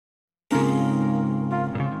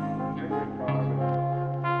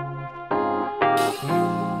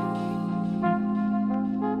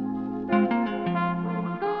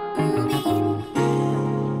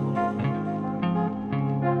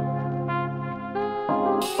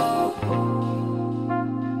Hello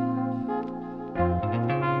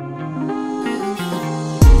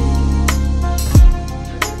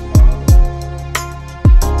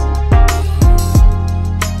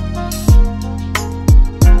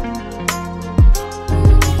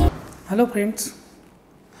friends,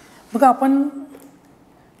 बघा आपण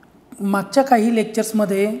मागच्या काही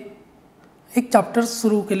लेक्चर्समध्ये एक चॅप्टर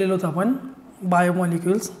सुरू केलेलं होतं आपण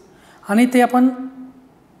बायोमॉलिक्युल्स, आणि ते आपण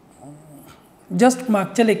जस्ट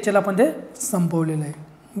मागच्या लेक्चरला आपण ते संपवलेलं आहे,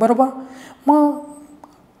 बरोबर. मग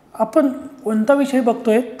आपण कोणता विषय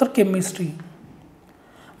बघतोय तर केमिस्ट्री.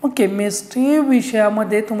 मग केमिस्ट्री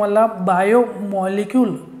विषयामध्ये तुम्हाला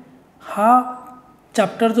बायोमॉलिक्यूल हा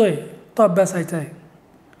चॅप्टर जो आहे तो अभ्यासायचा आहे.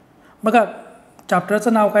 बघा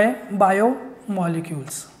चॅप्टरचं नाव काय आहे,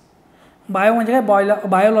 बायोमॉलिक्युल्स. बायो म्हणजे काय,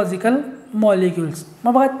 बायोलॉजिकल मॉलिक्युल्स.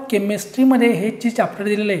 मग बघा केमिस्ट्रीमध्ये हे जे चॅप्टर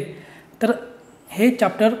दिलेलं आहे तर हे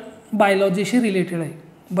चॅप्टर बायोलॉजीशी रिलेटेड आहे,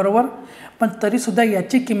 बरोबर. पण तरीसुद्धा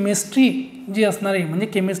याची केमिस्ट्री जी असणार आहे, म्हणजे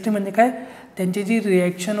केमिस्ट्री म्हणजे काय, त्यांची जी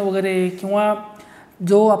रिॲक्शन वगैरे किंवा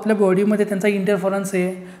जो आपल्या बॉडीमध्ये त्यांचा इंटरफरन्स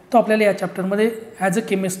आहे तो आपल्याला या चॅप्टरमध्ये ॲज अ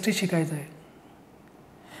केमिस्ट्री शिकायचं आहे.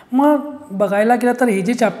 मग बघायला गेलं तर हे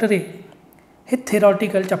जे चॅप्टर आहे हे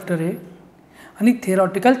थेरॉटिकल चॅप्टर आहे, आणि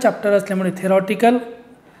थेरॉटिकल चॅप्टर असल्यामुळे थेरॉटिकल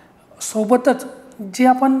सोबतच जे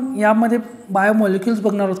आपण यामध्ये बायोमॉलिक्युल्स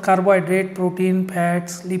बघणार आहोत, कार्बोहायड्रेट, प्रोटीन,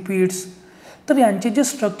 फॅट्स, लिपिड्स, तर यांचे जे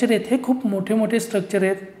स्ट्रक्चर आहेत हे खूप मोठे मोठे स्ट्रक्चर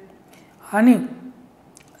आहेत आणि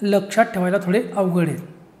लक्षात ठेवायला थोडे अवघड आहेत,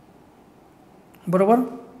 बरोबर.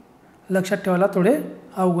 लक्षात ठेवायला थोडे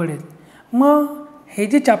अवघड आहेत. मग हे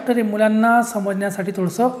जे चॅप्टर आहे मुलांना समजण्यासाठी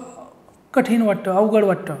थोडंसं कठीण वाटतं, अवघड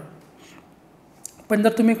वाटतं. पण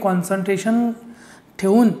जर तुम्ही कॉन्सन्ट्रेशन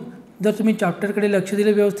ठेवून जर तुम्ही चॅप्टरकडे लक्ष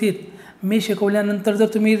दिले व्यवस्थित, मी शिकवल्यानंतर जर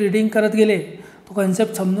तुम्ही रीडिंग करत गेले, तो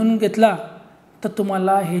कन्सेप्ट समजून घेतला, तर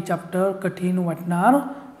तुम्हाला हे चॅप्टर कठीण वाटणार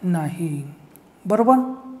नाही, बरोबर.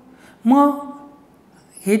 मग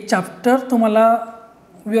हे चॅप्टर तुम्हाला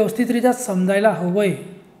व्यवस्थितरित्या समजायला हवं आहे.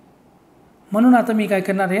 म्हणून आता मी काय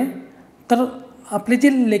करणार आहे, तर आपले जे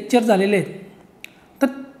लेक्चर झालेले आहेत तर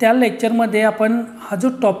त्या लेक्चरमध्ये आपण हा जो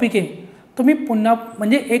टॉपिक आहे तो मी पुन्हा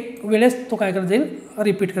म्हणजे एक वेळेस तो काय करत जाईल,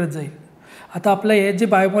 रिपीट करत जाईल. आता आपलं हे जे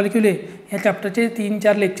बायोमॉलिक्यूल आहे ह्या चॅप्टरचे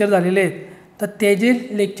 3-4 लेक्चर झालेले आहेत, तर ते जे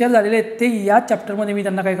लेक्चर झालेले आहेत ते या चॅप्टरमध्ये मी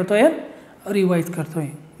त्यांना काय करतो आहे, रिवाईज करतो आहे,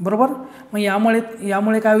 बरोबर. मग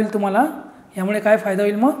यामुळे काय होईल, तुम्हाला यामुळे काय फायदा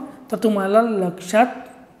होईल, मग तर तुम्हाला लक्षात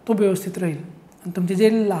तो व्यवस्थित राहील. आणि तुमचे जे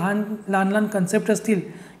लहान लहान कन्सेप्ट असतील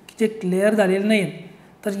की जे क्लिअर झालेले नाहीत,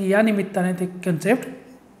 तर या निमित्ताने ते कन्सेप्ट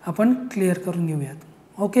आपण क्लिअर करून घेऊयात.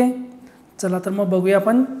 ओके, चला तर मग बघूया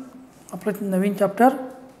आपण आपलं नवीन chapter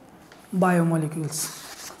biomolecules.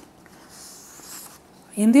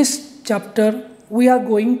 In this chapter we R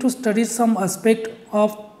going to study some aspect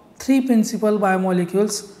of 3 principal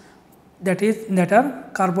biomolecules that R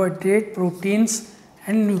carbohydrate, proteins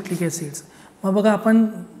and nucleic acids. मग बघा आपण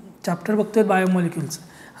चॅप्टर बघतोय बायोमॉलिक्युल्स,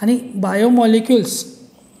 आणि बायोमॉलिक्युल्स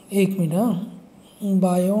एक मिनिट,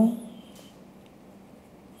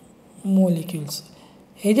 बायोमॉलिक्युल्स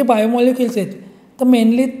हे जे बायोमॉलिक्युल्स आहेत तर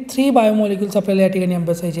मेनली 3 बायोमॉलिक्युल्स आपल्याला या ठिकाणी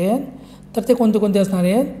अभ्यासायचे आहेत. तर ते कोणते कोणते असणार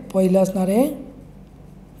आहेत, पहिलं असणार आहे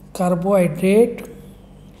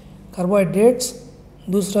कार्बोहायड्रेट्स,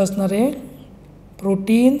 दुसरं असणार आहे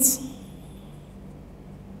प्रोटीन्स,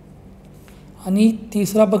 आणि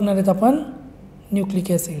तिसरा बघणार आहेत आपण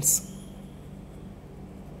न्यूक्लिक ॲसिड्स.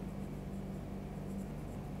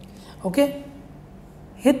 ओके,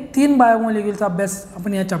 हे 3 बायोमॉलिक्युलचा अभ्यास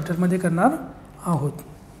आपण या चॅप्टरमध्ये करणार आहोत,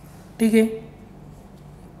 ठीक आहे.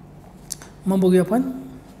 मग बघूया आपण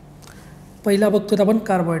पहिला बघतो आपण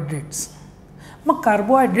कार्बोहायड्रेट्स. मग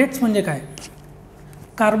कार्बोहायड्रेट्स म्हणजे काय,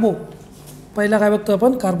 पहिला काय बघतो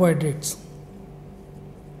आपण, कार्बोहायड्रेट्स.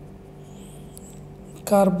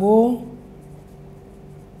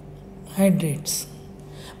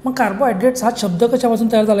 मग कार्बोहायड्रेट्स हा शब्द कशापासून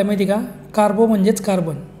तयार झाला आहे माहिती का, कार्बो म्हणजेच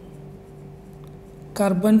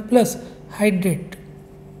कार्बन प्लस हायड्रेट,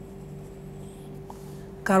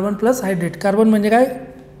 कार्बन म्हणजे काय,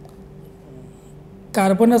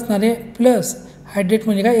 कार्बन असणार आहे प्लस हायड्रेट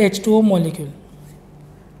म्हणजे काय, H2O मॉलिक्यूल.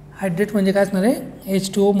 हायड्रेट म्हणजे काय असणार आहे,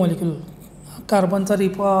 H2O मॉलिक्यूल. कार्बनचा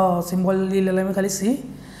सिम्बॉल लिहिलेला आहे मी खाली C,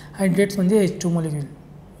 हायड्रेट्स म्हणजे H2 मॉलिक्यूल,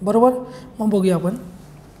 बरोबर. मग बघूया आपण,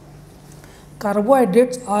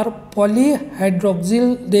 carbohydrates R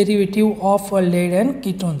पॉलीहायड्रॉक्सिल derivative of aldehyde and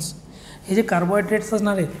ketones. हे जे कार्बोहायड्रेट्स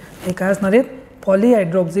असणार आहेत हे काय असणार आहेत,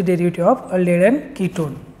 पॉलीहायड्रॉक्सिल derivative of aldehyde and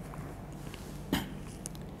ketone,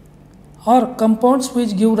 or compounds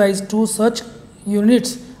which give rise to such units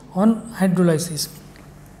on hydrolysis.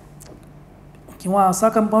 किंवा असा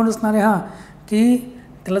कंपाऊंड असणार आहे हा की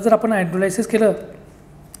त्याला जर आपण हायड्रोलायसिस केलं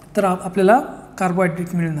तर आपल्याला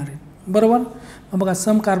कार्बोहायड्रेट मिळणार आहे. बरोबर. मग बघा,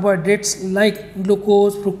 सम carbohydrates like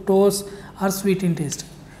glucose, fructose R sweet in taste.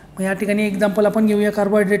 मग या ठिकाणी एक्झाम्पल आपण घेऊया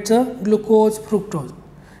कार्बोहायड्रेटचं. ग्लुकोज, फ्रुक्टोज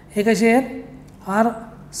हे कसे आहेत? R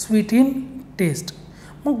sweet in taste.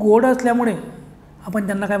 मग गोड असल्यामुळे आपण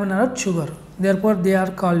त्यांना काय म्हणणार आहोत? Sugar. Therefore they are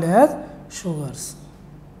called as sugars.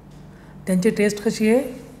 त्यांची टेस्ट कशी आहे?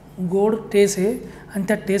 गोड टेस्ट आहे आणि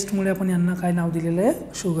त्या टेस्टमुळे आपण यांना काय नाव दिलेलं आहे?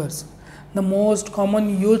 Sugars. The most common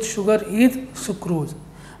use sugar is sucrose.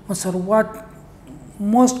 मग सर्वात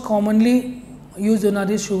मोस्ट कॉमनली यूज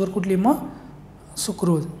होणारी शुगर कुठली? मग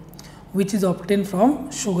sucrose, which is obtain from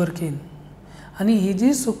sugar cane. आणि ही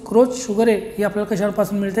जी सुक्रोज शुगर आहे ही आपल्याला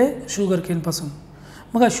कशापासून मिळते? शुगर केनपासून.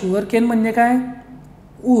 मग शुगर केन म्हणजे काय?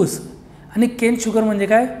 ऊस. आणि केन शुगर म्हणजे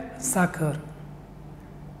काय? साखर.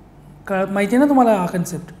 माहिती आहे ना तुम्हाला हा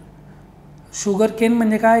कन्सेप्ट? शुगर केन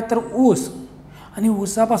म्हणजे काय? तर ऊस. आणि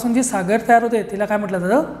ऊसापासून जी साखर तयार होते तिला काय म्हटलं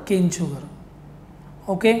जातं? Cane sugar.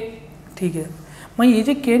 ओके, ठीक आहे. मग ही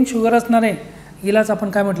जी केन शुगर असणार आहे हिलाच आपण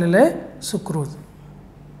काय म्हटलेलं आहे? सुक्रोज.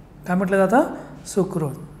 काय म्हटलं जातं?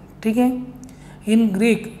 सुक्रोज. ठीक आहे. In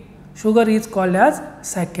Greek sugar is called as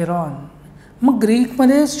सॅकेरॉन. मग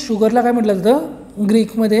ग्रीकमध्ये शुगरला काय म्हटलं जातं?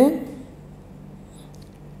 ग्रीकमध्ये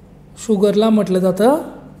शुगरला म्हटलं जातं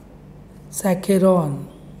सॅकेरॉन.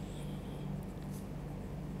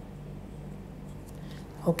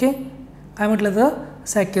 ओके, काय म्हटलं जातं?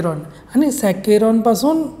 सॅकेरॉन. आणि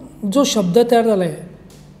सॅकेरॉनपासून जो शब्द तयार झाला आहे,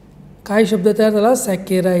 काय शब्द तयार झाला?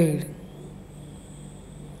 सॅकेराइड.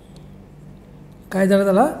 काय झालं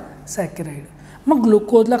त्याला? सॅकेराइड. मग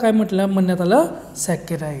ग्लुकोजला काय म्हणण्यात आलं?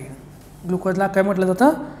 सॅकेराइड. ग्लुकोजला काय म्हटलं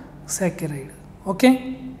जातं? सॅकेराइड. Okay.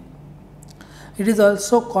 It is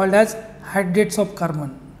also called as hydrates of carbon.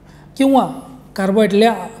 किंवा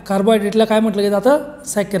कार्बोहायड्रेटला काय म्हटलं जातं?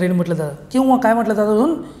 सॅकेराइड म्हटलं जातं. किंवा काय म्हटलं जातं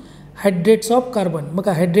अजून? Hydrates of carbon. मग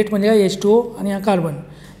हायड्रेट म्हणजे काय? H2O आणि हा कार्बन.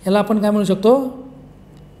 याला आपण काय म्हणू शकतो?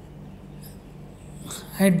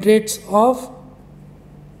 Hydrates of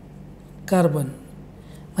carbon.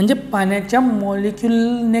 म्हणजे पाण्याच्या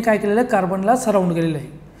मॉलिक्युलने काय केलेलं आहे? कार्बनला सराउंड केलेलं आहे.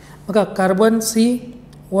 बघा, कार्बन C,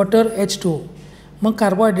 वॉटर H2O. मग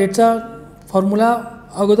कार्बोहायड्रेटचा फॉर्म्युला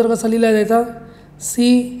अगोदर कसा लिहिला जायचा?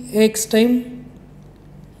 CX time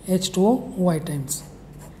H2O Y times.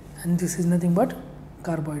 आणि दिस इज नथिंग बट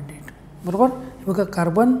कार्बोहायड्रेट. बरोबर. बघा,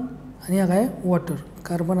 कार्बन आणि हा काय? वॉटर.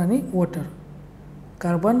 कार्बन आणि वॉटर.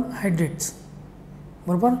 Carbon hydrates.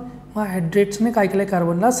 बरोबर. मग हायड्रेट्सने काय केलं आहे?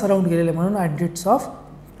 कार्बनला सराउंड केलेलं आहे, म्हणून हायड्रेट्स ऑफ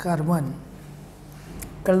कार्बन.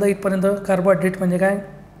 कळलं इथपर्यंत? कार्बोहायड्रेट म्हणजे काय?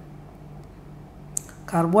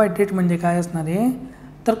 कार्बोहायड्रेट म्हणजे काय असणार आहे?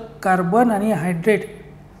 तर कार्बन आणि हायड्रेट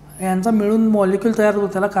यांचा मिळून मॉलिक्यूल तयार होतो,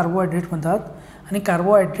 त्याला कार्बोहायड्रेट म्हणतात. आणि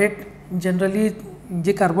कार्बोहायड्रेट जनरली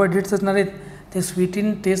जे कार्बोहायड्रेट्स असणार आहेत ते स्वीट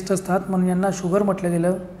इन टेस्ट असतात, म्हणून यांना शुगर म्हटलं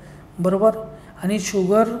गेलं. बरोबर. आणि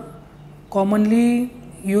शुगर कॉमनली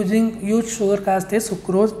यूज शुगर काय असते?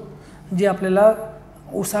 सुक्रोज, जी आपल्याला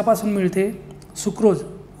ऊसापासून मिळते. सुक्रोज,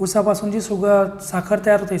 ऊसापासून जी साखर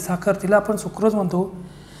तयार होते, साखर, तिला आपण सुक्रोज म्हणतो.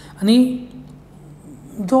 आणि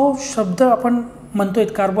जो शब्द आपण म्हणतोय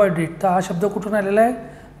कार्बोहायड्रेट, तर हा शब्द कुठून आलेला आहे?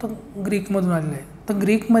 तो ग्रीकमधून आलेला आहे. तर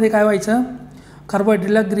ग्रीकमध्ये काय व्हायचं?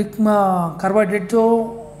 कार्बोहायड्रेट जो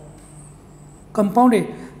कंपाऊंड आहे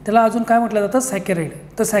त्याला अजून काय म्हटलं जातं? सॅकेराइड.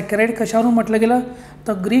 तर सॅकेराइड कशावरून म्हटलं गेलं?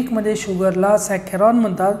 तर ग्रीकमध्ये शुगरला सॅकेरॉन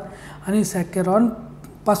म्हणतात. आणि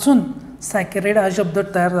सॅकेरॉनपासून सॅकेराइड हा शब्द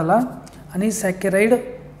तयार झाला. आणि सॅकेराइड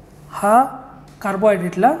हा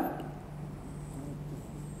कार्बोहायड्रेटला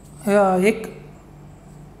एक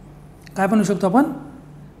काय म्हणू शकतो आपण?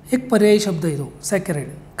 एक पर्यायी शब्द येतो, सॅकेराइड.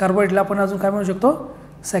 कार्बोहायड्रेटला आपण अजून काय म्हणू शकतो?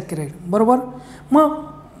 सॅकेराइड. बरोबर. मग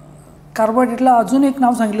कार्बोहायड्रेटला अजून एक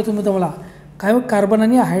नाव सांगितलं तुम्ही तुम्हाला, काय? कार्बन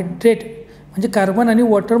आणि हायड्रेट, म्हणजे कार्बन आणि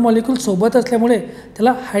वॉटर मॉलिक्यूल सोबत असल्यामुळे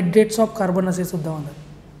त्याला हायड्रेट्स ऑफ कार्बन असे सुद्धा म्हणतात.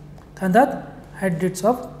 काय म्हणतात? Hydrates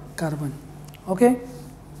of carbon. ओके.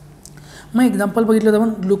 मग एक्झाम्पल बघितलं तर आपण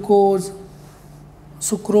ग्लुकोज,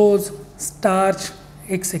 सुक्रोज, स्टार्च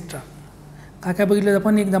एक्सेट्रा. काय काय बघितलं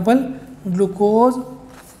आपण example? Glucose,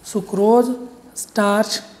 sucrose,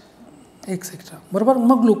 starch etcetera. बरोबर.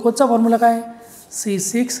 मग ग्लुकोजचा फॉर्म्युला काय?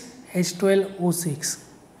 C6H12O6.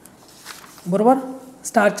 बरोबर.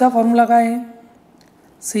 स्टार्चचा फॉर्म्युला काय आहे?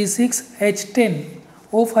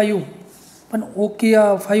 C6H10O5. पण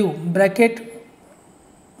O5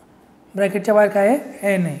 ब्रॅकेटच्या बाहेर काय आहे?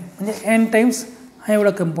 N आहे, म्हणजे N टाइम्स हा एवढा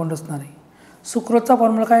कंपाऊंड असणार आहे. सुक्रोजचा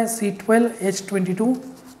फॉर्म्युला काय?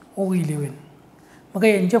 C12H22O11. मग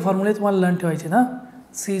यांचे फॉर्म्युले तुम्हाला लर्न ठेवायचे ना.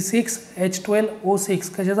 C6H12O6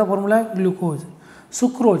 कशाचा फॉर्म्युला आहे? ग्लुकोज.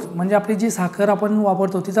 सुक्रोज म्हणजे आपली जी साखर आपण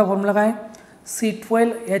वापरतो तिचा फॉर्म्युला काय?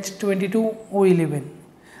 C12H22O11.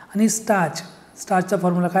 आणि स्टार्च स्टार्चचा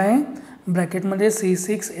फॉर्म्युला काय आहे, ब्रॅकेटमध्ये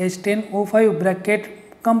C6H10O5 bracket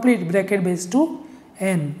complete bracket base to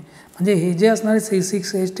N, म्हणजे हे जे असणार आहे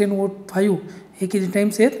C6H10O5 हे किती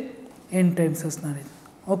टाईम्स आहेत, N टाईम्स असणार आहेत.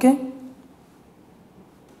 ओके,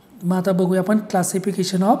 मग आता बघूया आपण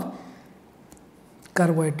classification of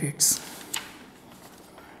carbohydrates.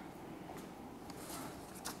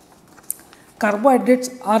 Carbohydrates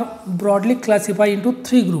R broadly classify into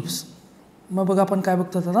 3 groups. मग बघा आपण काय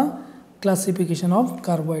बघतो आता, क्लासिफिकेशन ऑफ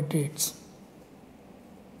कार्बोहायड्रेट्स.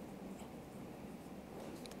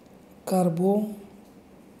 कार्बोहायड्रेट्स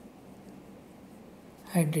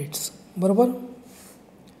बरोबर.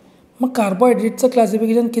 मग कार्बोहायड्रेटचं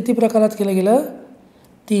क्लासिफिकेशन किती प्रकारात केलं गेलं,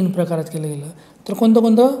 3 प्रकारात केलं गेलं. तर कोणतं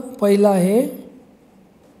कोणतं, पहिलं आहे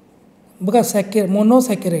बघा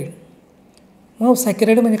मोनोसॅकराइड.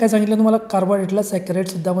 मोनोसॅकराइड म्हणजे काय सांगितलं तुम्हाला, कार्बोहायड्रेटला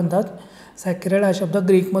सॅकराइडसुद्धा म्हणतात. सॅकराइड हा शब्द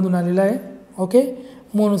ग्रीकमधून आलेला आहे. ओके,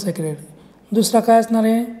 मोनोसॅकराइड. दुसरा काय असणार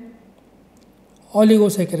आहे,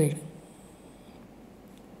 ऑलिगोसॅकराइड.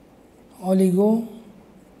 ऑलिगोसॅकराइड.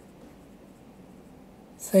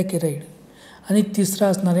 आणि तिसरा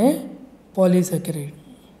असणार आहे पॉलिसॅकराइड.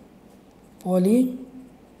 पॉलिसॅकराइड.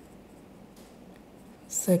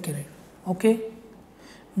 ओके,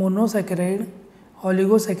 मोनोसॅकराइड,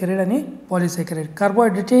 ऑलिगोसॅकराइड आणि पॉलिसॅकराइड.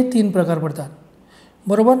 कार्बोहायड्रेटचे 3 प्रकार पडतात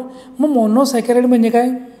बरोबर. मग मोनोसॅकराइड म्हणजे काय,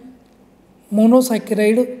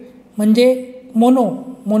 मोनोसॅकराइड म्हणजे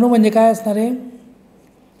मोनो म्हणजे काय असणार आहे,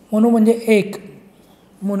 मोनो म्हणजे एक.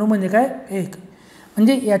 मोनो म्हणजे काय, एक.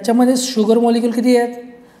 म्हणजे याच्यामध्ये शुगर मॉलिक्यूल किती आहेत,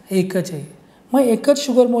 एकच आहे. मग एकच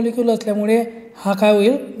शुगर मॉलिक्यूल असल्यामुळे हा काय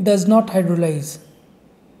होईल, डज नॉट हायड्रोलाइज.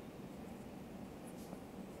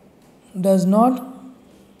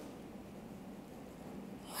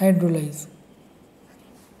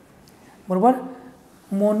 बरोबर.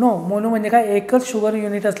 मोनो म्हणजे काय, एकच शुगर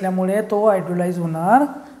युनिट असल्यामुळे तो हायड्रोलाइज होणार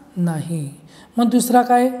नाही. मग दुसरा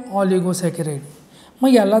काय, ऑलिगोसॅकराइड. मग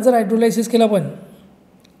याला जर हायड्रोलायसिस केलं आपण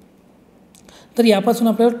तर यापासून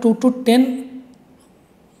आपल्याला 2 to 10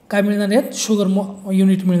 काय मिळणार आहेत, शुगर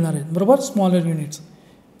युनिट मिळणार आहेत बरोबर, smaller units.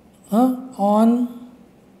 On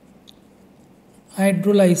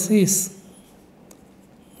hydrolysis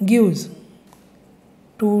gives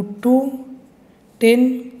 2 to 10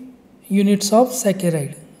 units of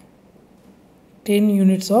saccharide. 10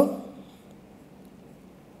 units of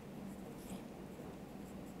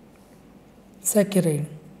saccharide.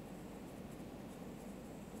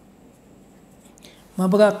 मग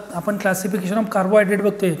बघा आपण क्लासिफिकेशन ऑफ कार्बोहायड्रेट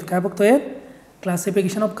बघतोय. काय बघतोय,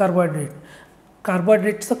 क्लासिफिकेशन ऑफ कार्बोहायड्रेट.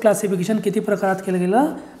 कार्बोहायड्रेटचं क्लासिफिकेशन किती प्रकारात केलं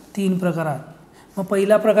गेलं, 3 प्रकारात. मग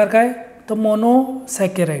पहिला प्रकार काय, तर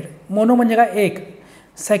मोनोसॅकराइड. मोनो म्हणजे काय, एक.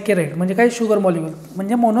 सॅकराइड म्हणजे काय, शुगर मॉलिक्यूल.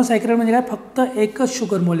 म्हणजे मोनोसॅकराइड म्हणजे काय, फक्त एकच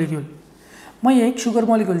शुगर मॉलिक्यूल. मग एक शुगर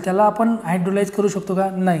मॉलिक्यूल त्याला आपण हायड्रोलाइज करू शकतो का,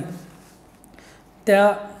 नाही.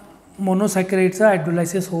 त्या मोनोसॅकराइडचं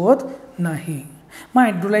हायड्रोलायसिस होत नाही. मग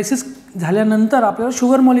हायड्रोलायसिस झाल्यानंतर आपल्याला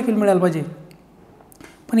शुगर मॉलिक्यूल मिळायला पाहिजे,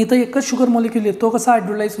 पण इथं एकच शुगर मॉलिक्यूल आहे, तो कसा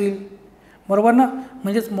हायड्रोलाइज होईल, बरोबर ना.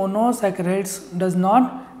 म्हणजेच मोनोसॅकराइड्स डज नॉट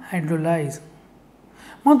हायड्रोलाइज.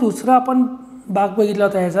 मग दुसरा आपण भाग बघितला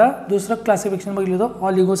होता, याचा दुसरं क्लासिफिकेशन बघितलं होतं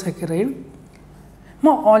ऑलिगोसॅकराइड.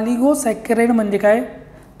 मग ऑलिगोसॅकराइड म्हणजे काय,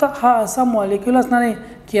 तर हा असा मॉलिक्यूल असणार आहे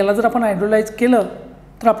की याला जर आपण हायड्रोलाइज केलं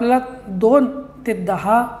तर आपल्याला 2 ते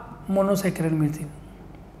 10 मोनोसॅकराइड मिळतील.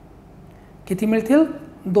 किती मिळतील,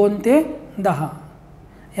 2 ते 10.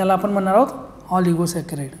 याला आपण म्हणणार आहोत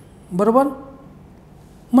ऑलिगोसॅकराइड बरोबर.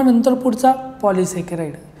 मग नंतर पुढचा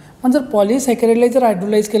पॉलिसॅकराइड. मग जर पॉलिसॅकराइडला जर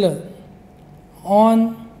हायड्रोलाइज केलं, ऑन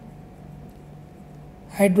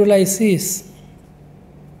हायड्रोलायसिस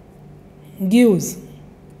गिव्स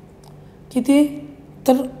किती,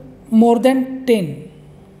 तर मोर दॅन 10.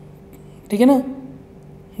 ठीक आहे ना,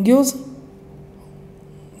 gives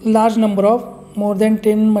large number of, more than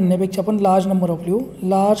 10 म्हणण्यापेक्षा आपण लार्ज नंबर ऑफ लिहू,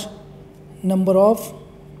 large number of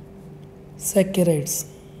saccharides.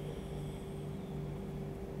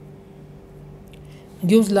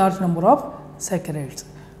 Gives large number of saccharides.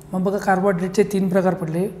 मग बघा कार्बोहायड्रेटचे 3 प्रकार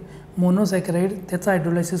पडले. मोनोसॅकराइड त्याचं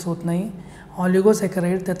हायड्रोलायसिस होत नाही,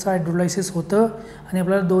 ऑलिगोसॅकराइड त्याचं हायड्रोलायसिस होतं आणि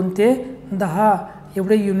आपल्याला 2 ते 10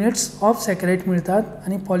 एवढे युनिट्स ऑफ सॅकराइड मिळतात.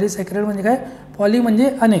 आणि पॉलिसॅकराइड म्हणजे काय, पॉली म्हणजे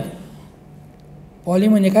अनेक. पॉली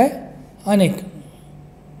म्हणजे काय, अनेक.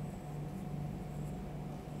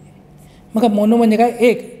 मग मोनो म्हणजे काय,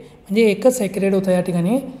 एक. म्हणजे एकच सॅकराइड होतं या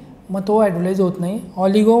ठिकाणी, मग तो हायड्रोलाइज होत नाही.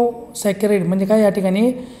 ऑलिगोसॅकराइड म्हणजे काय, या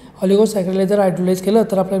ठिकाणी ऑलिगोसॅकराइडला जर हायड्रोलाइज केलं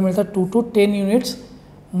तर आपल्याला मिळतात 2 to 10 युनिट्स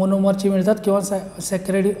मोनोमरची मिळतात किंवा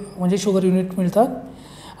सॅकराइड म्हणजे शुगर युनिट मिळतात.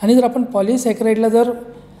 आणि जर आपण पॉलिसॅकराइडला जर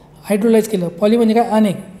हायड्रोलाइज केलं, पॉली म्हणजे काय,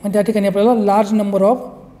 अनेक, मग त्या ठिकाणी आपल्याला लार्ज नंबर ऑफ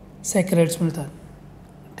सॅकराइड्स मिळतात.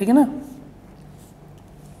 ठीक आहे ना.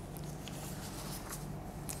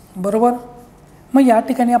 बरोबर. मग या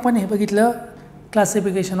ठिकाणी आपण हे बघितलं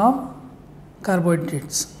classification of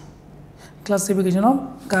carbohydrates. Classification of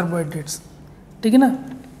carbohydrates, ठीक आहे ना.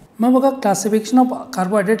 मग बघा क्लासिफिकेशन ऑफ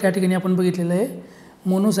कार्बोहायड्रेट या ठिकाणी आपण बघितलेलं आहे.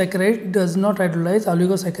 मोनोसॅकराइड डज नॉट हायड्रोलाइज.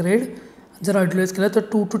 ऑलिगोसॅकराइड जर हायड्रोलाइज केलं तर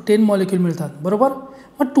 2 to 10 मॉलिक्यूल मिळतात. बरोबर.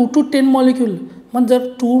 मग 2 to 10 मॉलिक्यूल, मग जर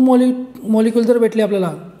 2 मॉलिक्यूल जर भेटले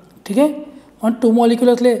आपल्याला, ठीक आहे, मग 2 मॉलिक्यूल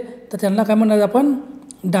असले तर त्यांना काय म्हणणार आपण,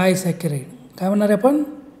 डायसॅकराइड. काय म्हणणार आहे आपण,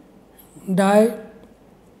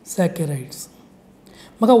 डायसॅकराइड्स.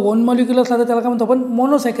 मग 1 मॉलिक्यूल असला तर त्याला काय म्हणतो आपण,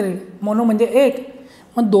 मोनोसॅकराइड. मोनो म्हणजे 1.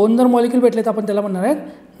 मग 2 जर मॉलिक्यूल भेटले तर आपण त्याला म्हणणार आहेत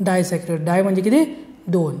डायसॅकराइड. डाय म्हणजे किती,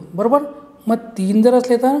 2. बरोबर. मग 3 जर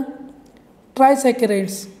असले तर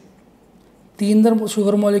ट्रायसॅकराइड्स. 3 जर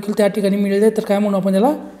शुगर मॉलिक्यूल त्या ठिकाणी मिळाले तर काय म्हणू आपण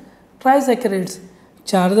त्याला, ट्रायसॅकराइड्स.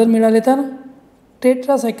 4 जर मिळाले तर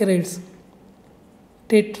टेट्रासॅकराइड्स.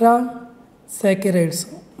 टेट्रासॅकराइड्स.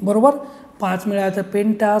 बरोबर. 5 मिळाले तर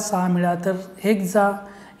पेंटा, 6 मिळाले तर हेक्झा,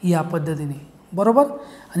 या पद्धतीने. बरोबर.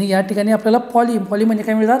 आणि या ठिकाणी आपल्याला पॉली म्हणजे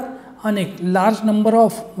काय मिळतात, अनेक. लार्ज नंबर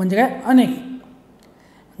ऑफ म्हणजे काय, अनेक.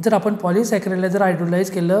 जर आपण पॉलीसॅकराइडला जर हायड्रोलाइज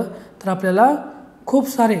केलं तर आपल्याला खूप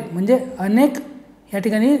सारे म्हणजे अनेक या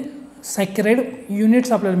ठिकाणी सॅकराइड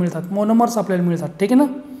युनिट्स आपल्याला मिळतात, मोनोमर्स आपल्याला मिळतात. ठीक आहे ना.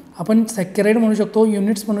 आपण सॅकराइड म्हणू शकतो,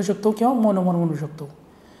 युनिट्स म्हणू शकतो किंवा मोनोमर म्हणू शकतो.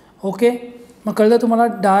 ओके. मग कळलं तुम्हाला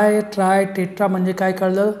डाय, ट्राय, टेट्रा म्हणजे काय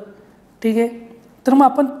कळलं, ठीक आहे. तर मग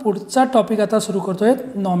आपण पुढचा टॉपिक आता सुरू करतो आहे,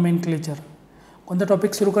 नॉमेनक्लेचर. कोणता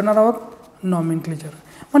टॉपिक सुरू करणार आहोत, नॉमेनक्लेचर.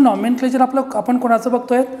 मग नॉमेनक्लेचर आपण कोणाचं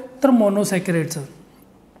बघतो आहे तर मोनोसॅकराइडचं.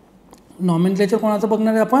 नॉमेनक्लेचर कोणाचं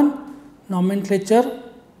बघणार आहे आपण, नॉमेनक्लेचर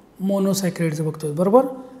मोनोसॅकराइडचं बघतो आहे. बरोबर.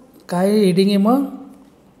 काय हेडिंग आहे मग,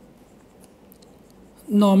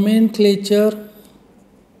 nomenclature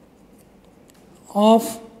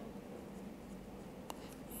of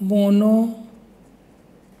मोनोसॅकराइड.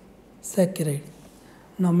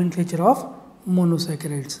 Nomenclature of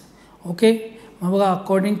मोनोसॅकराइड्स. Okay. मग बघा,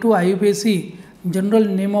 according to IUPAC general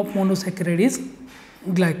name of मोनोसॅकराइड is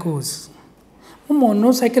glucose. मग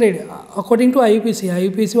मोनोसॅकराइड अकॉर्डिंग टू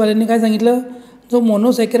IUPAC वाल्यांनी काय सांगितलं, जो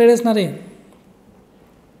मोनोसॅकराइड असणार आहे,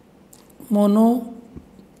 मोनोसॅकराइड,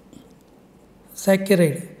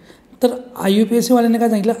 तर IUPAC वाल्यांनी काय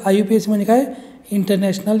सांगितलं, IUPAC म्हणजे काय,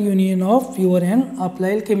 international union of pure and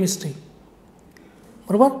applied chemistry.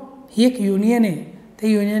 बरोबर. ही एक युनियन आहे. त्या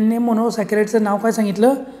युनियनने मोनोसॅकराइडचं नाव काय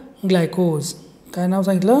सांगितलं, ग्लायकोज. काय नाव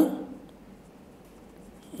सांगितलं,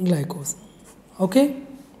 glucose. Okay.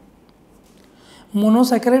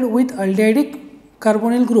 मोनोसॅकराइड with aldehydic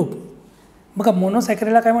carbonyl group. बघा,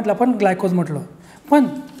 मोनोसॅकराइडला काय म्हटलं आपण, ग्लायकोज म्हटलं. पण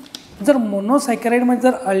जर मोनोसॅकराइडमध्ये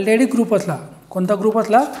जर अल्डिहाइडिक ग्रुप असला, कोणता ग्रुप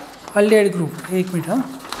असला, अल्डिहाइड ग्रुप. एक मिनिट.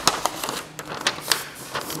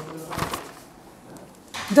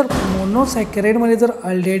 जर मोनोसॅकराइडमध्ये जर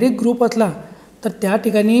अल्डिहाइडिक ग्रुप असला तर त्या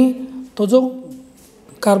ठिकाणी तो जो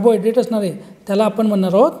कार्बोहायड्रेट असणार आहे त्याला आपण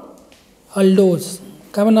म्हणणार आहोत अल्डोज.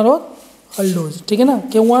 काय म्हणणार आहोत, अल्डोज. ठीक आहे ना.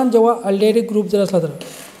 केव्हा, जेव्हा अल्डिहाइडिक ग्रुप जर असला तर,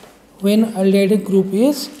 Wien aldehydic group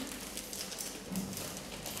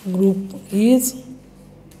is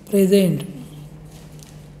present.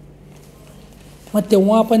 मग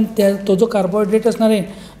तेव्हा आपण तो जो कार्बोहायड्रेट असणार आहे,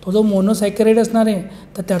 तो जो मोनोसॅकराइड असणार आहे,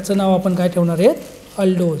 तर त्याचं नाव आपण काय ठेवणार आहे,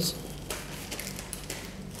 अल्डोज.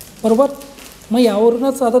 बरोबर. मग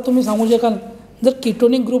यावरूनच आता तुम्ही सांगू शकाल, जर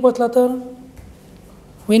किटोनिक ग्रुप असला तर,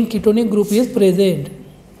 Wien ketonic group is present,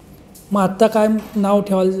 मग आत्ता काय नाव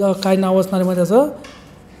ठेवायला, काय नाव असणार आहे मग त्याचं,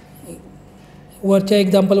 वरच्या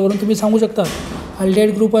एक्झाम्पलवरून तुम्ही सांगू शकता.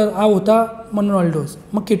 अल्डिहाइड ग्रुप हा होता म्हणून अल्डोज,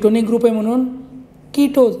 मग किटोनिक ग्रुप आहे म्हणून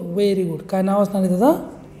कीटोज. Very good. काय नाव असणार आहे त्याचं,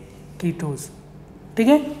 कीटोज. ठीक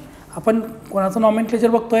आहे. आपण कोणाचं नॉमेनक्लेचर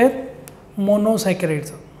बघतो आहे,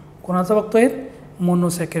 मोनोसॅकराइडचं. कोणाचं बघतो आहे,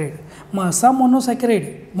 मोनोसॅकराइड. मग असा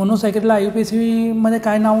मोनोसॅकराइडला IUPACमध्ये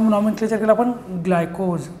काय नाव नॉमेनक्लेचर केलं आपण,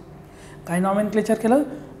 ग्लायकोज. काय नॉमेनक्लेचर केलं,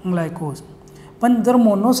 ग्लायकोज. पण जर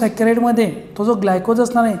मोनोसॅकराइडमध्ये तो जो ग्लायकोज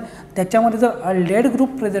असणार आहे त्याच्यामध्ये जर अल्डिहाइड ग्रुप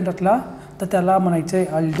प्रेझेंट असला तर त्याला म्हणायचं आहे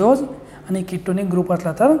अल्डोज, आणि किटोनिक ग्रुप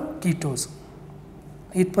असला तर कीटोज.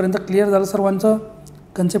 इथपर्यंत क्लिअर झालं सर्वांचं,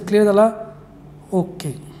 कन्सेप्ट क्लिअर झाला.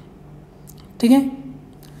 ओके. ठीक आहे.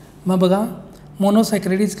 मग बघा,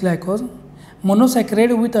 मोनोसॅकराइड is glucose.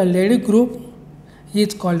 मोनोसॅकराइड with aldehydic group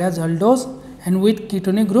is called as अल्डोज and with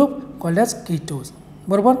ketonic group called as कीटोज.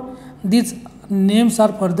 बरोबर. These names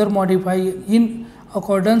R further modify in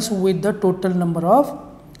accordance with the total number of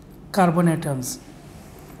carbon atoms.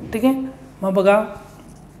 ठीक आहे. मग बघा,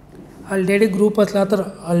 अल्डिहाइडिक ग्रुप असला तर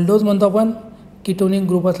अल्डोज म्हणतो आपण, किटोनिक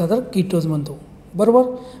ग्रुप असला तर कीटोज म्हणतो. बरोबर.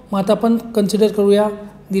 मग आता आपण कन्सिडर करूया,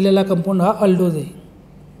 दिलेला कंपाऊंड हा अल्डोज आहे,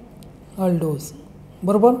 अल्डोज.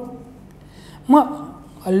 बरोबर. मग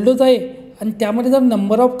अल्डोज आहे आणि त्यामध्ये जर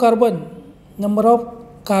नंबर ऑफ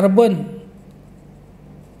कार्बन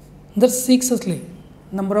जर 6 असले,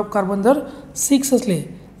 नंबर ऑफ कार्बन जर 6 असले,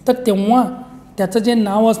 तर तेव्हा त्याचं जे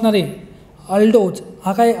नाव असणार आहे अल्डोज,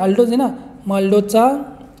 हा काय अल्डोज आहे ना, मग अल्डोजचा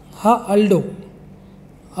हा अल्डो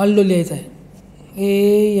लिहायचा आहे,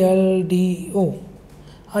 ALDO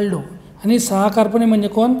अल्डो. आणि 6 कार्बन आहे म्हणजे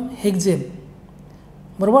कोण, हेक्झेन,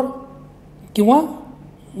 बरोबर. किंवा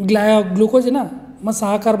ग्लुकोज आहे ना, मग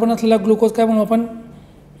 6 कार्बन असलेला ग्लुकोज काय म्हणू आपण,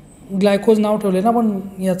 ग्लायकोज नाव ठेवले ना आपण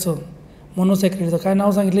याचं मोनोसॅकराइडचं, काय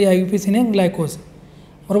नाव सांगितलं IUPACने, ग्लायकोज,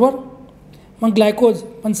 बरोबर. मग ग्लायकोज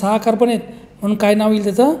पण 6 कार्बन आहेत म्हणून काय नाव येईल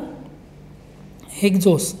त्याचं,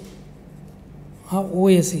 हेक्झोस. हा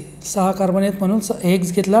OSE 6 कार्बन आहेत म्हणून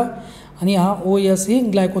हेक्स घेतला आणि हा OSE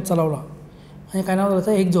ग्लायकोजचा लावला आणि काय नाव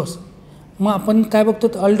झालं, हेक्झोस. मग आपण काय बघतो,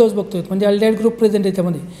 अल्डोज बघतोय, म्हणजे अल्डेहाइड ग्रुप प्रेझेंट आहे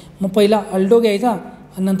त्यामध्ये. मग पहिला अल्डो घ्यायचा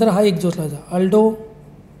आणि नंतर हा हेक्झोस लावायचा, अल्डो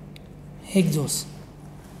हेक्झोस.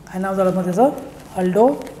 काय नाव झालं मग त्याचं, अल्डो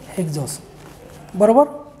हेक्झोस, बरोबर.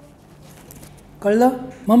 कळलं.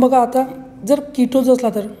 मग बघा आता जर कीटोज असला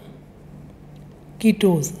तर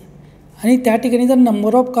कीटोज, आणि त्या ठिकाणी जर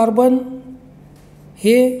नंबर ऑफ कार्बन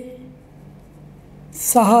हे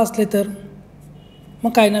 6 असले तर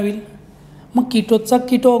मग काय नाव येईल, मग कीटोजचा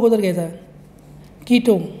कीटो अगोदर घ्यायचा,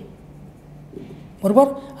 कीटो, बरोबर.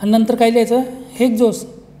 आणि नंतर काय लिहायचं, हेक्झोस.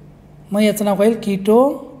 मग याचं नाव काय येईल, कीटो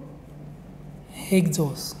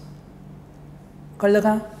हेक्झोस. कळलं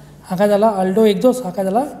का. हा काय झाला अल्डो हेक्झोस, हा काय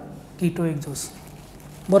झाला कीटो हेक्झोस,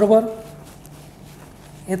 बरोबर.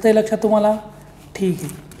 येतं आहे लक्षात तुम्हाला, ठीक आहे.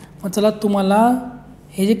 मग चला तुम्हाला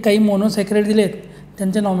हे जे काही मोनोसॅकराइड दिले आहेत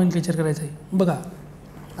त्यांचे नॉमेनक्लेचर करायचं आहे. बघा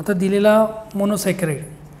आता दिलेला मोनोसॅकराइड,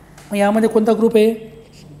 मग यामध्ये कोणता ग्रुप आहे,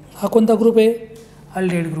 हा कोणता ग्रुप आहे,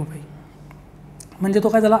 अल्डेहाइड ग्रुप आहे, म्हणजे तो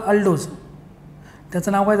काय झाला अल्डोज,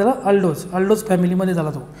 त्याचं नाव काय झालं अल्डोज फॅमिलीमध्ये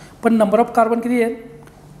झाला तो. पण नंबर ऑफ कार्बन किती आहे,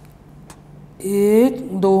 1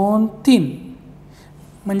 2 3,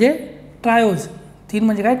 म्हणजे ट्रायोज, 3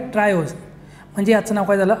 म्हणजे काय, ट्रायोज, म्हणजे याचं नाव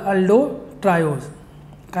काय झालं अल्डो ट्रायोज.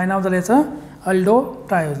 काय नाव झालं याचं, अल्डो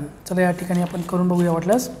ट्रायोज. चला या ठिकाणी आपण करून बघूया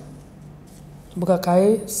वाटल्यास. बघा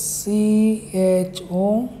काय,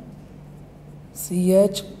 CHOH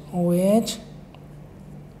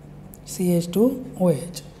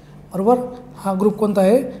CH2OH, बरोबर. हा ग्रुप कोणता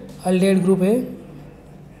आहे, अल्डेहाइड ग्रुप आहे.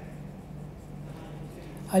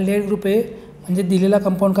 अल्डेहाइड ग्रुप आहे म्हणजे दिलेला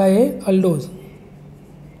कंपाऊंड काय आहे, अल्डोज,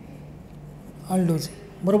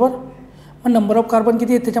 बरोबर. मग नंबर ऑफ कार्बन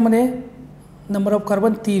किती आहेत त्याच्यामध्ये, नंबर ऑफ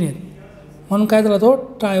कार्बन 3 आहेत म्हणून काय झाला तो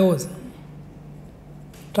ट्रायोज,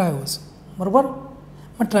 बरोबर.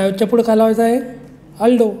 मग ट्रायोजच्या पुढे काय लावायचं आहे,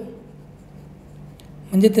 अल्डो,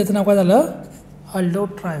 म्हणजे त्याचं नाव काय झालं अल्डो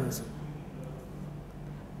ट्रायोज.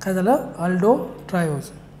 काय झालं अल्डो ट्रायोज,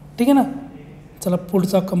 ठीक आहे ना. चला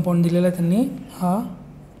पुढचा कंपाऊंड दिलेला आहे त्यांनी, हा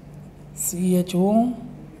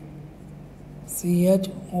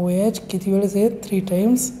CHOH किती वेळेस आहे, 3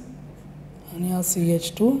 टाइम्स, आणि हा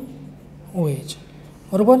CH2OH,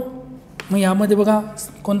 बरोबर. मग यामध्ये बघा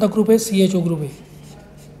कोणता ग्रुप आहे, CHO ग्रुप आहे.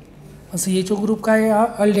 CHO ग्रुप काय आहे, हा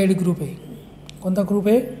अल्डेहाइड ग्रुप आहे. कोणता ग्रुप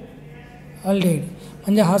आहे, अल्डेहाइड,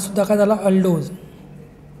 म्हणजे हा सुद्धा काय झाला अल्डोज,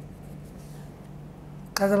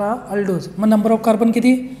 काय झाला अल्डोज. मग नंबर ऑफ कार्बन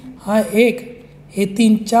किती, हा 1, हे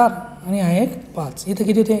 3 4 आणि हा 1 5, इथं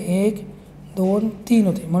किती होते 1 2 3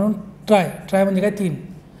 होते म्हणून ट्राय म्हणजे काय 3,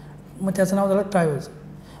 मग त्याचं नाव झालं ट्रायोज.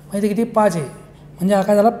 मग इथे किती 5 आहे म्हणजे हा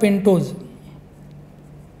काय झाला पेंटोज,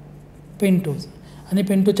 आणि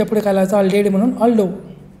पेंटोजच्या पुढे काय लावायचं अल्डेहाइड म्हणून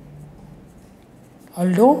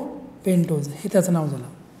अल्डो पेंटोज, हे त्याचं नाव झालं,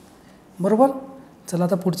 बरोबर. चला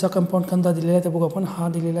आता पुढचा कंपाऊंड कोणता दिलेला आहे ते बघू आपण. हा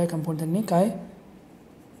दिलेला आहे कंपाऊंड त्यांनी काय,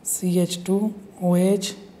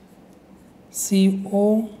 CH2OH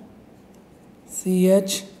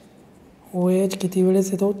COCHOH किती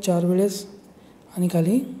वेळेस येतो, 4 वेळेस, आणि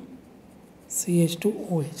खाली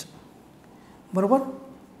CH2OH, बरोबर.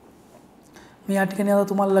 मी या ठिकाणी आता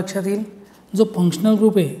तुम्हाला लक्षात येईल जो फंक्शनल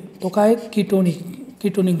ग्रुप आहे तो काय,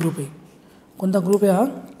 कीटोनिक ग्रुप आहे. कोणता ग्रुप आहे हा,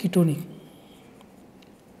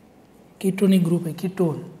 कीटोनिक ग्रुप आहे,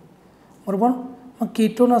 कीटोन, बरोबर. मग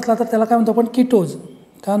कीटोन असला तर त्याला काय म्हणतो आपण, कीटोज,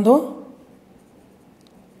 काय म्हणतो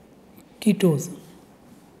कीटोज,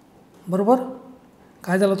 बरोबर.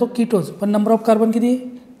 काय झाला तो कीटोज. पण नंबर ऑफ कार्बन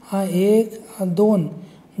किती, हा 1 हा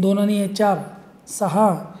 2 आणि हे 4 6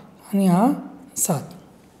 आणि हा 7,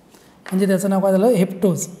 म्हणजे त्याचं नाव काय झालं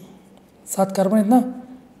हेप्टोज. 7 कार्बन आहेत ना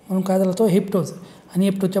म्हणून काय झालं तो हेप्टोज, आणि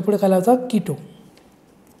हेप्टोजच्या पुढे काय लावायचा कीटो,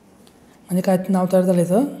 म्हणजे काय नाव तयार झालं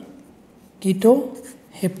याचं कीटो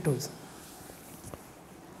हेप्टोज,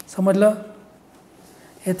 समजलं.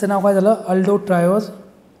 याचं नाव काय झालं अल्डो ट्रायोज,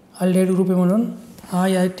 अल्डेहाइड ग्रुप आहे म्हणून हा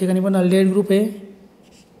या ठिकाणी पण अल्डिहाइड ग्रुप आहे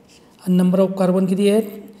आणि नंबर ऑफ कार्बन किती आहेत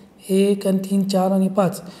 1 आणि 3 4 आणि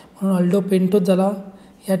 5 म्हणून अल्डो पेंटोज झाला.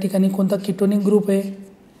 या ठिकाणी कोणता किटोनिक ग्रुप आहे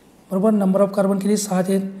बरोबर. नंबर ऑफ कार्बन किती 7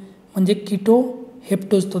 आहेत म्हणजे किटो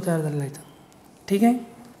हेप्टोज तो तयार झालेला आहे. ठीक आहे,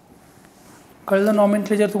 कळलं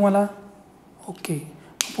नॉमेनक्लेचर तुम्हाला. ओके,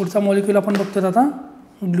 पुढचा मॉलिक्यूल आपण बघतोय आता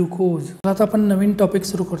ग्लुकोज. आता आपण नवीन टॉपिक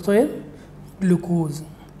सुरू करतोय ग्लुकोज.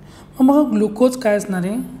 मग ग्लुकोज काय असणार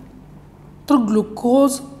आहे तर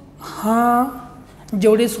ग्लुकोज हा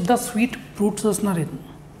जेवढे सुद्धा स्वीट फ्रूट्स असणार आहेत,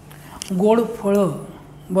 गोड फळं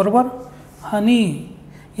बरोबर, हनी,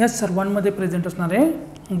 या सर्वांमध्ये प्रेझेंट असणार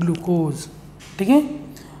आहे ग्लुकोज. ठीक आहे,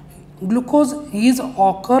 glucose is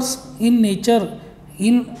occurs in nature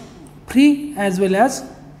in free as well as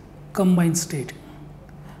combine state.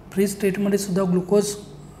 Free स्टेटमध्ये सुद्धा ग्लुकोज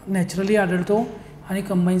नॅचरली आढळतो आणि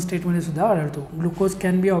कंबाईन स्टेटमध्ये सुद्धा आढळतो. Glucose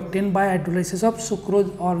can be obtain bye hydrolysis of sucrose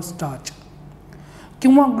or starch.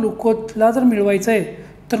 किंवा ग्लुकोजला जर मिळवायचं आहे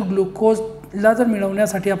तर ग्लुकोजला जर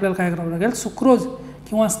मिळवण्यासाठी आपल्याला काय करावं लागेल, सुक्रोज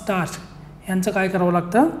किंवा स्टार्च यांचं काय करावं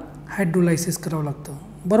लागतं, हायड्रोलायसिस करावं लागतं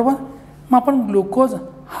बरोबर. मग आपण ग्लुकोज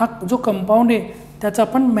हा जो कंपाऊंड आहे त्याचं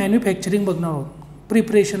आपण मॅन्युफॅक्चरिंग बघणार आहोत,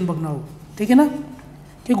 प्रिपरेशन बघणार आहोत. ठीक आहे ना,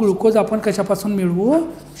 की ग्लुकोज आपण कशापासून मिळवू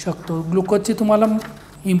शकतो. ग्लुकोजची तुम्हाला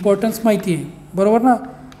इम्पॉर्टन्स माहिती आहे बरोबर ना.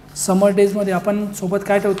 समर डेजमध्ये आपण सोबत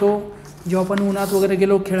काय ठेवतो, जेव्हा आपण उन्हात वगैरे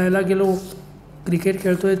गेलो, खेळायला गेलो, क्रिकेट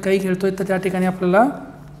खेळतो आहे, काही खेळतो आहे, तर त्या ठिकाणी आपल्याला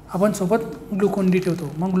आपण सोबत ग्लुकोन डी ठेवतो.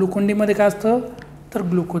 मग ग्लुकोन डीमध्ये काय असतं तर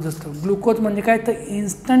ग्लुकोज असतं. ग्लुकोज म्हणजे काय तर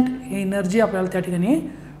इन्स्टंट एनर्जी आपल्याला त्या ठिकाणी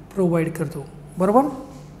प्रोव्हाइड करतो बरोबर.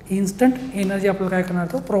 इन्स्टंट एनर्जी आपल्याला काय करणार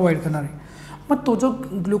तो प्रोव्हाइड करणार आहे. मग तो जो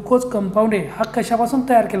ग्लुकोज कंपाऊंड आहे हा कशापासून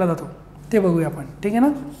तयार केला जातो ते बघूया आपण. ठीक आहे ना,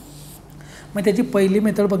 मग त्याची पहिली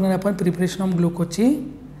मेथड बघणार आहे आपण प्रिपरेशन ऑफ ग्लुकोजची.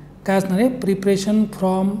 काय असणार आहे, प्रिपरेशन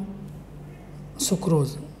फ्रॉम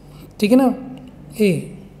सुक्रोज. ठीक आहे ना. ए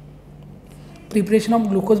प्रिपरेशन ऑफ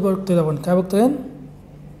ग्लुकोज बघतोय आपण. काय बघतोय,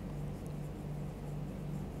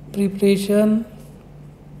 प्रिपरेशन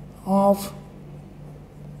ऑफ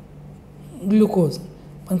ग्लुकोज.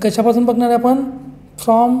 पण कशापासून बघणार आहे आपण,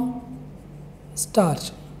 फ्रॉम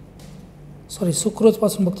स्टार्च, सॉरी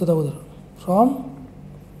सुक्रोजपासून बघतो अगोदर, फ्रॉम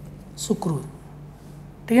सुक्रोज.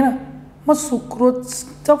 ठीक आहे ना. मग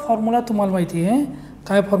सुक्रोजचा फॉर्म्युला तुम्हाला माहिती आहे.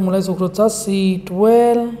 काय फॉर्म्युला आहे सुक्रोजचा,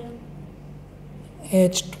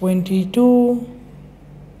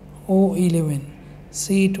 C12H22O11.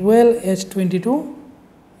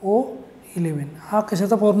 C12H22O11 हा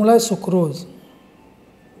कशाचा फॉर्म्युला आहे, सुक्रोज.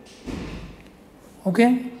 ओके,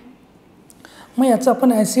 मग याचं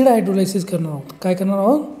आपण ॲसिड हायड्रोलायसिस करणार आहोत. काय करणार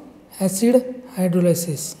आहोत, acid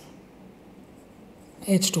hydrolysis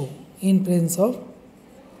H2 in presence of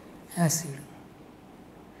acid.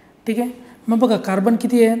 ठीक आहे, मग बघा कार्बन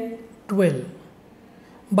किती आहे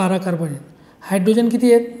 12 कार्बन आहेत. हायड्रोजन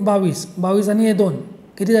किती आहेत 22 आणि हे 2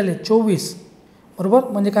 किती झाले 24 बरोबर.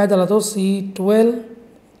 म्हणजे काय झाला तो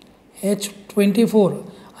C12H24.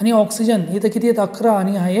 आणि ऑक्सिजन इथं किती आहेत 11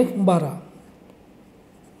 आणि हा एक 12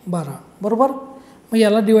 बरोबर. मग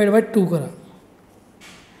याला डिवाइड बाय 2 करा.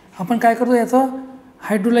 आपण काय करतो, याचा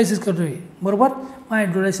हायड्रोलायसिस करतो आहे बरोबर. मग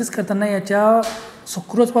हायड्रोलायसिस करताना याच्या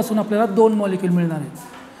सुक्रोजपासून आपल्याला 2 मॉलिक्यूल मिळणार आहेत.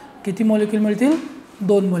 किती मॉलिक्यूल मिळतील,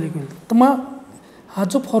 2 मॉलिक्यूल. तर मग हा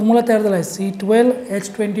जो फॉर्म्युला तयार झाला आहे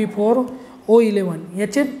C12H24O11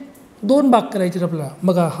 याचे 2 भाग करायचे आपल्याला.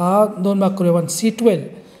 बघा हा 2 भाग करूया आपण. C12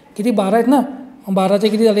 किती 12 आहेत ना, 12चे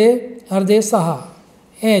किती झाले अर्धे 6.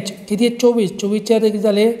 H किती आहेत 24चे अर्धे किती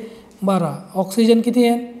झाले 12. ऑक्सिजन किती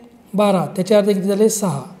आहे 12 त्याचे अर्धे किती झाले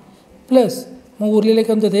 6 प्लस मग उरलेले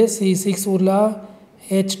कोणते ते C6 उरला,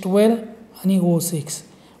 H12 आणि O6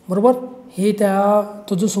 बरोबर. हे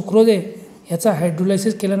तो जो सुक्रोज आहे याचा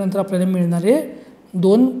हायड्रोलायसिस केल्यानंतर आपल्याला मिळणारे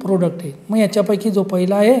 2 प्रोडक्ट आहेत. मग याच्यापैकी जो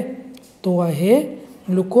पहिला आहे तो आहे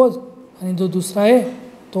ग्लुकोज आणि जो दुसरा आहे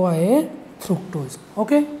तो आहे फ्रुक्टोज.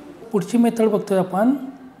 ओके, पुढची मेथड बघतोय आपण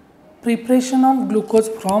preparation of glucose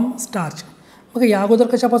from starch. बघा या अगोदर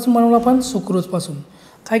कशापासून बनवलं आपण, सुक्रोजपासून.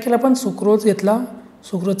 काय केलं आपण, सुक्रोज घेतला,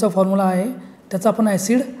 सुक्रोजचा फॉर्म्युला आहे त्याचा आपण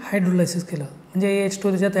ॲसिड हायड्रोलायसिस केलं म्हणजे H2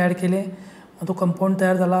 त्याच्यात ॲड केले. मग तो कंपाऊंड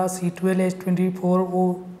तयार झाला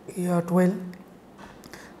C12H24O12.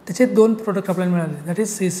 त्याचे 2 प्रोडक्ट आपल्याला मिळाले that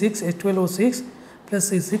is C6H12O6 plus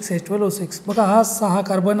C6H12O6. बघा हा 6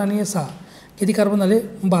 कार्बन आणि हे 6 किती कार्बन झाले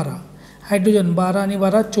 12. हायड्रोजन 12 आणि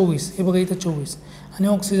 12 24 हे बघा इथं 24 आणि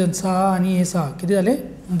ऑक्सिजन 6 आणि हे 6 किती झाले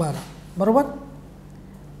 12 बरोबर.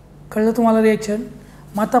 कळलं तुम्हाला रिॲक्शन.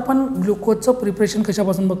 मग आता आपण ग्लुकोजचं प्रिपरेशन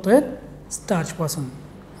कशापासून बघतोय, स्टार्चपासून.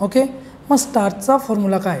 ओके, मग स्टार्चचा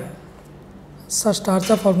फॉर्म्युला काय,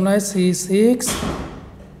 स्टार्चचा फॉर्म्युला आहे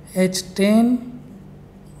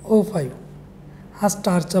C6H10O5. हा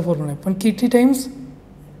स्टार्चचा फॉर्म्युला आहे, पण किती टाइम्स?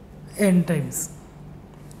 n times.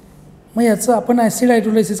 मग याचं आपण ॲसिड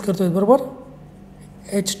हायड्रोलायसिस करतो आहे बरोबर,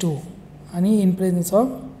 H2 आणि इन प्रेझन्स ऑफ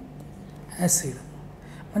ॲसिड.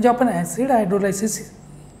 म्हणजे आपण ॲसिड हायड्रोलायसिस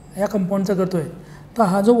या कंपाऊंडचं करतो आहे, तर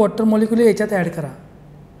हा जो वॉटर मॉलिक्यूल आहे याच्यात ॲड करा.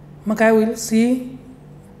 मग काय होईल?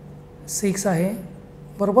 C6 आहे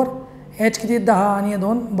बरोबर, H किती? 10 आणि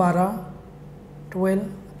 2 12 12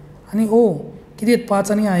 आणि O किती आहेत?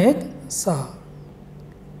 5 आणि 1 6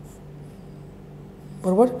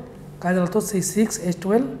 बरोबर. काय झालं? तो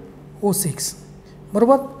C6H12O6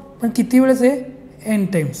 बरोबर. पण किती वेळेस आहे? n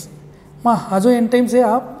times. मग हा जो n टाइम्स आहे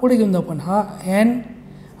हा पुढे घेऊन जाऊ आपण, हा n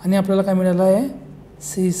आणि आपल्याला काय मिळालं आहे?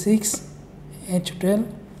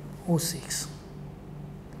 C6H12O6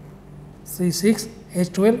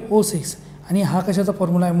 C6H12O6 आणि हा कशाचा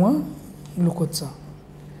फॉर्म्युला आहे? मग ग्लुकोजचा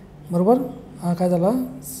बरोबर. हा काय झाला?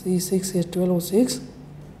 C6H12O6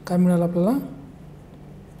 काय मिळालं आपल्याला?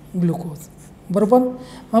 ग्लुकोज बरोबर.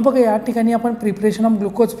 मग बघा या ठिकाणी आपण preparation of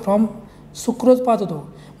glucose from sucrose पाहत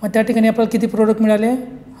होतो. मग त्या ठिकाणी आपल्याला किती प्रोडक्ट मिळाले?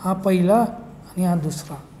 हा पहिला आणि हा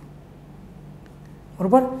दुसरा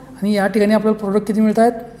बरोबर. आणि या ठिकाणी आपल्याला प्रोडक्ट किती मिळत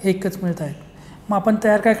आहेत? एकच मिळत आहेत. मग आपण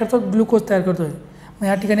तयार काय करतो? ग्लुकोज तयार करतो आहे. मग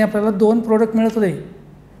या ठिकाणी आपल्याला 2 प्रोडक्ट मिळत होते,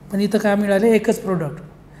 पण इथं काय मिळाले? एकच प्रोडक्ट.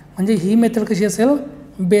 म्हणजे ही मेथड कशी असेल?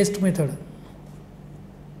 बेस्ट मेथड,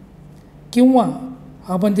 किंवा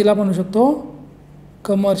आपण तिला म्हणू शकतो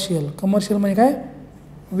कमर्शियल. कमर्शियल म्हणजे काय?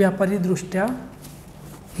 व्यापारीदृष्ट्या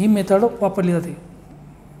ही मेथड वापरली जाते.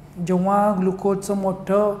 जेव्हा ग्लुकोजचं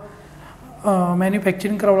मोठं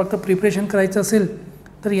मॅन्युफॅक्चरिंग करावं लागतं, प्रिपरेशन करायचं असेल,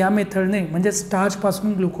 तर या मेथडने म्हणजे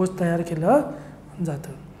स्टार्चपासून ग्लुकोज तयार केलं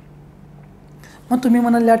जातं. मग तुम्ही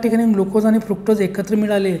म्हणाल या ठिकाणी ग्लुकोज आणि फ्रुक्टोज एकत्र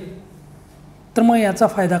मिळाले, तर मग याचा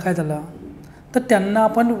फायदा काय झाला? तर त्यांना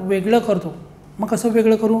आपण वेगळं करतो. मग कसं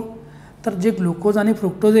वेगळं करू? तर जे ग्लुकोज आणि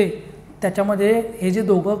फ्रुक्टोज आहे त्याच्यामध्ये हे जे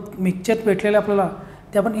दोघं मिक्सचर भेटलेले आपल्याला,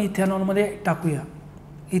 ते आपण इथेनॉलमध्ये टाकूया.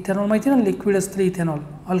 इथेनॉल माहिती ना, लिक्विड असते इथेनॉल,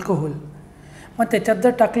 अल्कोहोल. मग त्याच्यात जर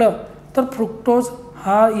टाकलं तर फ्रुक्टोज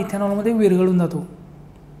हा इथेनॉलमध्ये विरघळून जातो,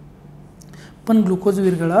 पण ग्लुकोज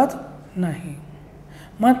विरघळत नाही.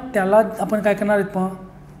 मग त्याला आपण काय करणार आहेत? मग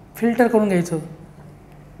फिल्टर करून घ्यायचं.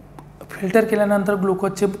 फिल्टर केल्यानंतर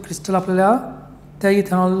ग्लुकोजचे क्रिस्टल आपल्याला त्या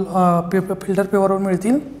इथेनॉल फिल्टर पेपरवर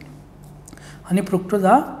मिळतील आणि फ्रुक्टोज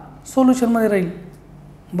हा सोल्युशनमध्ये राहील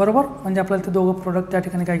बरोबर. म्हणजे आपल्याला ते दोघं प्रोडक्ट त्या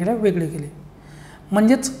ठिकाणी काय केलं? वेगळे केले.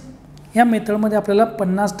 म्हणजेच या मेथडमध्ये आपल्याला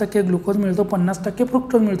 50% ग्लुकोज मिळतो, 50%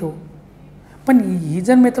 फ्रुक्टोज मिळतो. पण ही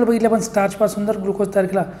जर मेथड बघितली आपण, स्टार्चपासून जर ग्लुकोज तयार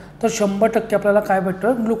केला तर 100% आपल्याला काय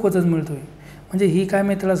भेटतं? ग्लुकोजच मिळतो आहे. म्हणजे ही काय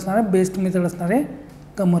मेथड असणार आहे? बेस्ट मेथड असणार आहे,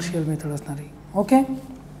 कमर्शियल मेथड असणार आहे. ओके,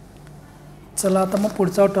 चला आता मग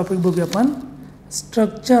पुढचा टॉपिक बघूया आपण,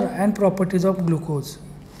 structure and properties of glucose.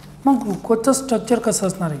 मग ग्लुकोजचं स्ट्रक्चर कसं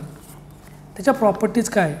असणार आहे, त्याच्या प्रॉपर्टीज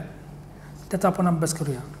काय, त्याचा आपण अभ्यास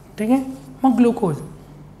करूया. ठीक आहे. मग ग्लुकोज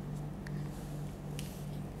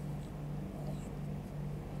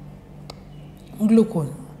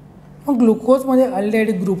मग ग्लुकोजमध्ये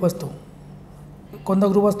अल्डिहाइड ग्रुप असतो. कोणता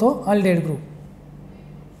ग्रुप असतो? Aldehyde group.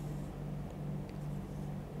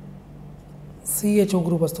 CHO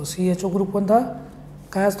ग्रुप असतो. CHO ग्रुप कोणता?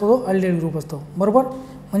 काय असतो? तो अल्डिहाइड ग्रुप असतो बरोबर.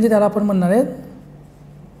 म्हणजे त्याला आपण म्हणणार आहे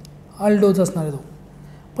अल्डोज असणार आहे तो.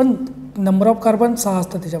 पण नंबर ऑफ कार्बन 6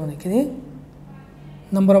 असतात त्याच्यामध्ये. किती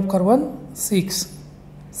नंबर ऑफ कार्बन?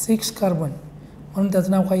 6 कार्बन. म्हणून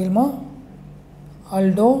त्याचं नाव काय येईल मग?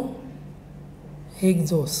 अल्डो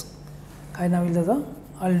हेक्झोस. काय नाव येईल त्याचं?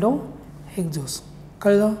 अल्डो हेक्झोस.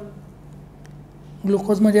 कळलं?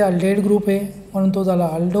 ग्लुकोजमध्ये अल्डिहाइड ग्रुप आहे म्हणून तो झाला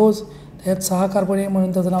अल्डोज. त्याच्यात 6 कार्बन आहे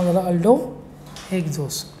म्हणून त्याचं नाव झालं अल्डो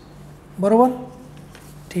हेक्झोस बरोबर.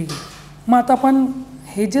 ठीक आहे. मग आता आपण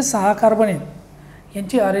हे जे 6 कार्बन आहेत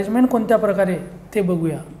यांची अरेंजमेंट कोणत्या प्रकारे ते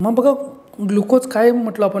बघूया. मग बघा ग्लुकोज काय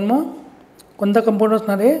म्हटलं आपण, मग कोणता कंपाऊंड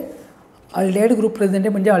असणार आहे? अल्डिहाइड ग्रुप प्रेझेंट आहे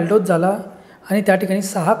म्हणजे अल्डोज झाला, आणि त्या ठिकाणी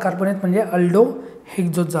 6 कार्बन आहेत म्हणजे अल्डो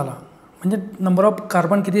हेक्झोस झाला. म्हणजे नंबर ऑफ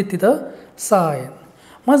कार्बन किती आहेत तिथं? 6 आहेत.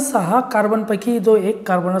 मग 6 कार्बनपैकी जो एक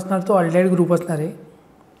कार्बन असणार तो अल्डिहाइड ग्रुप असणार आहे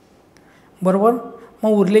बरोबर.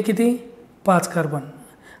 मग उरले किती? 5 कार्बन.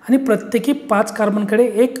 आणि प्रत्येकी 5 कार्बनकडे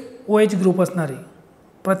एक OH ग्रुप असणार आहे.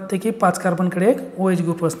 प्रत्येकी 5 कार्बनकडे एक OH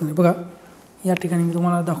ग्रुप असणार आहे. बघा या ठिकाणी मी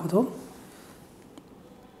तुम्हाला दाखवतो.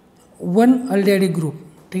 1 अल्डिहाइड ग्रुप.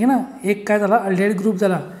 ठीक आहे ना. एक काय झाला? अल्डिहाइड ग्रुप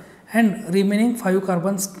झाला. And remaining 5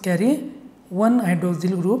 carbons carry 1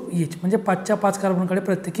 hydroxyl group इच. म्हणजे 5च्या 5 कार्बनकडे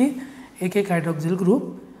प्रत्येकी एक हायड्रोक्सिल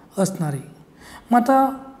ग्रुप असणार आहे. मग आता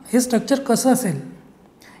हे स्ट्रक्चर कसं असेल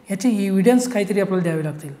याचे इव्हिडन्स काहीतरी आपल्याला द्यावे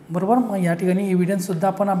लागतील बरोबर. मग या ठिकाणी इव्हिडन्ससुद्धा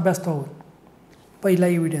आपण अभ्यासतो आहोत. पहिला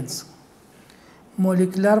evidence,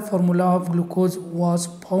 molecular formula of glucose was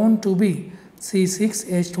found to be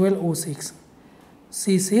C6H12O6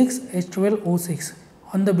 C6H12O6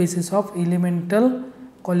 on the basis of इलिमेंटल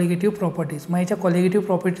colligative properties. मग याच्या कॉलिगेटिव्ह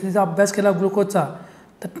प्रॉपर्टीचा अभ्यास केला ग्लुकोजचा,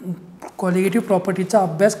 तर कॉलिगेटिव्ह प्रॉपर्टीचा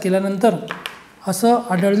अभ्यास केल्यानंतर असं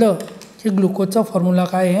आढळलं की ग्लुकोजचा फॉर्म्युला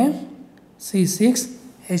काय आहे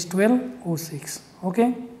C6H12O6. ओके.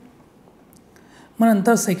 मग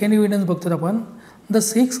नंतर सेकंड इव्हिडन्स बघतो आपण. The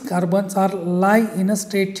 6 carbons R lie in a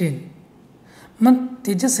straight chain. मग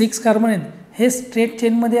ते जे 6 कार्बन आहेत हे स्ट्रेट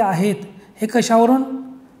चेनमध्ये आहेत. हे कशावरून?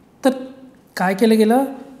 तर काय केलं गेलं,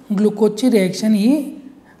 ग्लुकोजची रिॲक्शन ही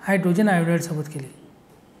हायड्रोजन आयोडाईडसोबत केली.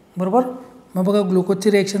 बरोबर. मग बघा,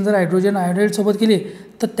 ग्लुकोजची रिॲक्शन जर हायड्रोजन आयोडाईडसोबत केली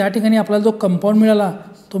तर त्या ठिकाणी आपल्याला जो कंपाऊंड मिळाला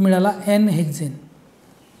तो मिळाला एन हेक्झेन.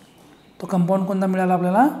 तो कंपाऊंड कोणता मिळाला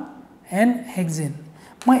आपल्याला? एन हेक्झेन.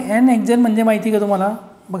 मग एन हेक्झेन म्हणजे माहिती का तुम्हाला?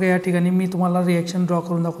 बघा या ठिकाणी मी तुम्हाला रिॲक्शन ड्रॉ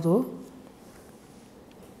करून दाखवतो.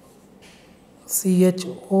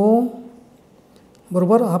 CHO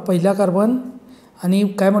बरोबर, हा पहिला कार्बन, आणि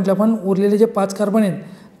काय म्हटलं आपण, उरलेले जे 5 कार्बन आहेत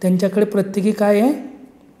त्यांच्याकडे प्रत्येकी काय आहे?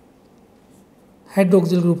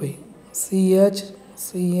 हायड्रोक्सिल ग्रुप आहे. CH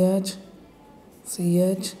CH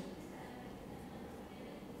CH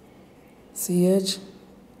CH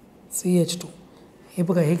CH2. हे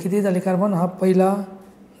बघा, हे किती झाले कार्बन? हा पहिला,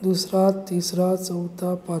 दुसरा, तिसरा,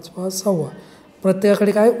 चौथा, पाचवा, 6वा.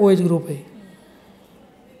 प्रत्येकाकडे काय? OH ग्रुप आहे.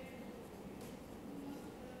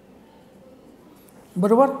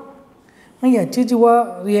 बरोबर. मग याची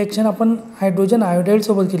जेव्हा रिॲक्शन आपण हायड्रोजन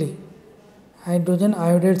आयोडाईडसोबत केली, हायड्रोजन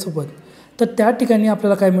आयोडाईडसोबत, तर त्या ठिकाणी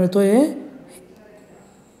आपल्याला काय मिळतो आहे?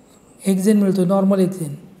 हेक्झेन मिळतो, नॉर्मल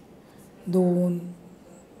हेक्झेन. 2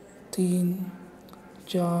 3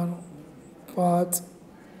 4 5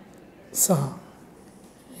 6.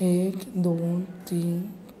 1 2 3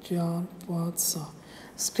 4 5 6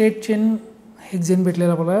 स्ट्रेट चेन हेक्झेन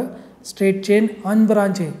भेटलेला आपल्याला. स्ट्रेट चेन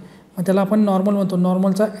अनब्रांच आहे, मग त्याला आपण नॉर्मल म्हणतो.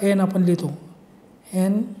 नॉर्मलचा एन आपण लिहितो,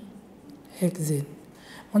 एन हेक्झेन.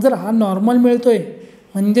 मग जर हा नॉर्मल मिळतो आहे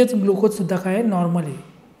म्हणजेच ग्लुकोजसुद्धा काय आहे? नॉर्मल आहे.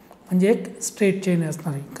 म्हणजे एक स्ट्रेट चेन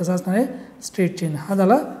असणार आहे. कसं असणार आहे? Straight chain. हा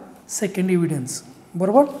झाला सेकंड इव्हिडन्स.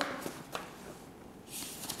 बरोबर.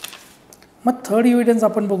 मग थर्ड इव्हिडन्स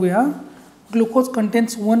आपण बघूया. Glucose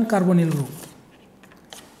contains 1 carbonyl group.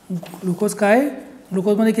 Glucose काय?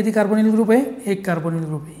 ग्लुकोजमध्ये किती कार्बोनिल ग्रुप आहे? 1 कार्बोनिल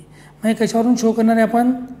ग्रुप आहे. मग हे कशावरून शो करणार आहे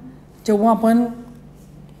आपण? जेव्हा आपण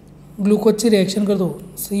ग्लुकोजची रिॲक्शन करतो,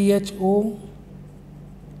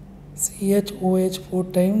 CHOH 4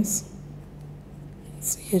 टाइम्स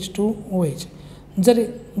CH2OH. जर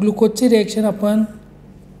ग्लुकोजची रिॲक्शन आपण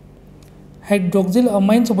हायड्रोक्सिल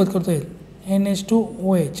अमाईनसोबत करतो आहे,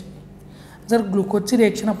 NH2OH. जर ग्लुकोजची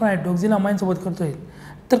रिॲक्शन आपण हायड्रोक्सिल अमाईनसोबत करतो आहे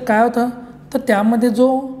तर काय होतं? तर त्यामध्ये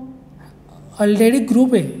जो अल्डेडिक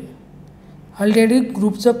ग्रुप आहे, अल्डेडिक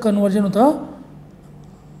ग्रुपचं कन्वर्जन होतं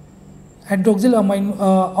हायड्रोक्सिल अमाईन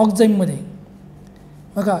ऑक्झाईममध्ये.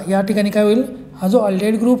 बघा या ठिकाणी काय होईल? हा जो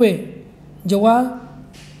अल्डेड ग्रुप आहे जेव्हा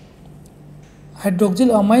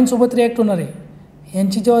हायड्रोक्सिल अमाईनसोबत रिॲक्ट होणार आहे,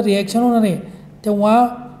 यांची जेव्हा रिॲक्शन होणार आहे तेव्हा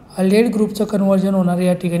अल्डेड ग्रुपचं कन्वर्जन होणार आहे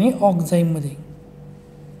या ठिकाणी ऑक्झाईममध्ये.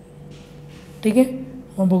 ठीक आहे.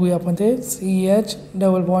 मग बघूया आपण ते. CH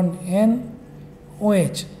डबल बॉन्ड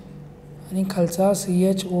NOH आणि खालचा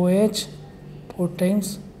CHOH 4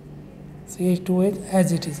 times CH2OH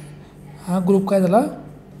as it is. हा ग्रुप काय झाला?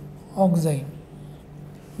 ऑक्झाईम.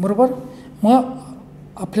 बरोबर. मग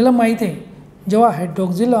आपल्याला माहीत आहे जेव्हा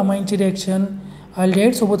हायड्रोक्सिल अमाईनची रिॲक्शन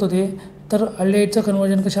अल्डेहाइडसोबत होते तर अल्डेहाइडचं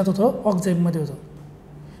कन्वर्जन कशात होतं? ऑक्झाईममध्ये होतं.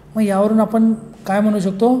 मग यावरून आपण काय म्हणू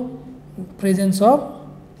शकतो? Presence of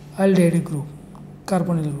aldehyde group,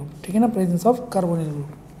 carbonyl group. ठीक आहे ना, प्रेझेन्स ऑफ कार्बोनिल ग्रुप.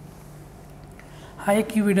 हा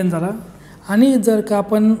एक इव्हिडन्स झाला. आणि जर का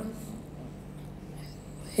आपण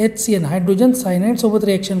HCN हायड्रोजन सायनाईडसोबत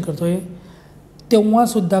रिॲक्शन करतो आहे तेव्हा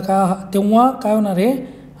काय होणार आहे?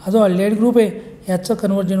 हा जो अल्डेहाइड ग्रुप आहे याचं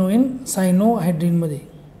कन्वर्जन होईल सायनोहायड्रीनमध्ये,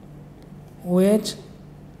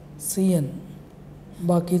 OHCN.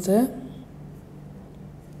 बाकीचं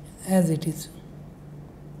ॲज इट इज.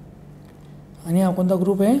 आणि हा कोणता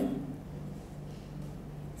ग्रुप आहे?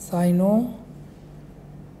 सायनोहायड्रीन.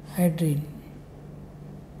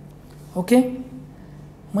 ओके.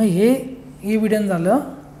 मग हे इव्हिडन्स झालं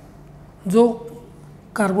जो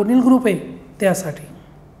कार्बोनिल ग्रुप आहे त्यासाठी,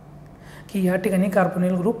 की या ठिकाणी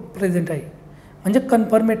कार्बोनिल ग्रुप प्रेझेंट आहे. म्हणजे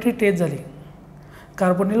कन्फर्मेटरी टेस्ट झाली.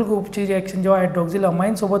 कार्बोनिल ग्रुपची रिॲक्शन जेव्हा हायड्रोक्सिल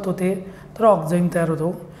अमाईनसोबत होते तर ऑक्झाईम तयार होतो,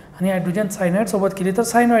 आणि हायड्रोजन सायनाईडसोबत केली तर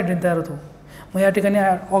सायनोहायड्रीन तयार होतो. मग या ठिकाणी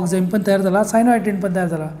ऑक्झाईम पण तयार झाला, सायनोहायड्रीन पण तयार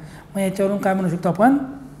झाला. मग याच्यावरून काय म्हणू शकतो आपण?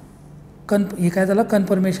 हे काय झालं?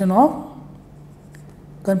 कन्फर्मेशन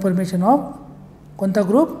ऑफ कोणता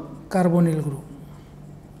ग्रुप? Carbonyl group.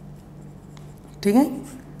 ठीक आहे.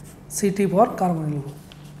 CT for carbonyl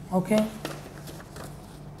group. Okay.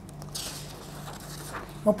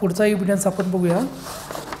 मग पुढचा इव्हिडन्स आपण बघूया.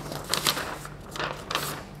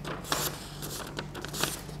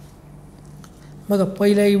 बघा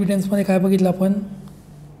पहिल्या इव्हिडन्समध्ये काय बघितलं आपण,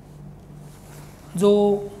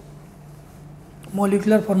 जो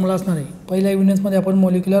मॉलिक्युलर फॉर्म्युला असणार आहे. पहिल्या इव्हिडन्समध्ये आपण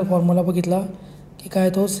मॉलिक्युलर फॉर्म्युला बघितला की काय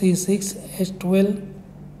तो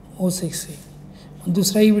C6H12O6 आहे.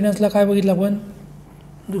 दुसऱ्या इव्हिडन्सला काय बघितलं आपण,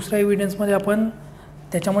 दुसऱ्या इव्हिडन्समध्ये आपण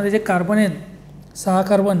त्याच्यामध्ये जे कार्बन आहेत 6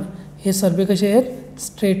 कार्बन हे सर्व कसे आहेत,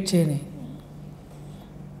 स्ट्रेट चेन आहे,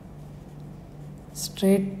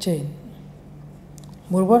 स्ट्रेट चेन.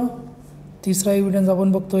 बरोबर. तिसरा इव्हिडन्स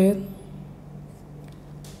आपण बघतोय.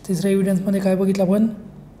 तिसऱ्या इव्हिडन्समध्ये काय बघितलं आपण,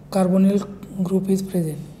 carbonyl group is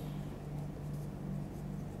present,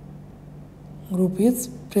 group is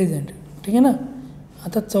present. ठीक आहे ना.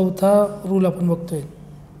 आता चौथा रूल आपण बघतोय.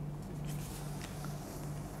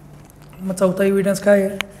 मग चौथा इव्हिडन्स काय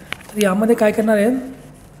आहे, तर यामध्ये काय करणार आहे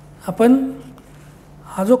आपण,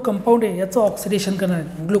 हा जो कंपाऊंड आहे याचं ऑक्सिडेशन करणार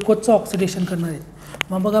आहे, ग्लुकोजचं ऑक्सिडेशन करणार आहे.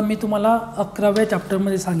 मग बघा मी तुम्हाला 11व्या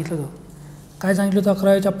चॅप्टरमध्ये सांगितलं होतं. काय सांगितलं होतं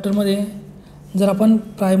 11व्या चॅप्टरमध्ये, जर आपण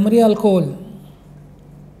प्रायमरी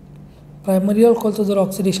अल्कोहोलचं जर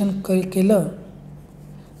ऑक्सिडेशन केलं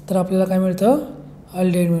तर आपल्याला काय मिळतं,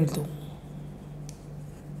 अल्डिहाइड मिळतो.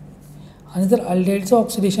 आणि जर अल्डिहाइडचं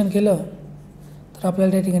ऑक्सिडेशन केलं तर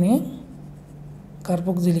आपल्याला त्या ठिकाणी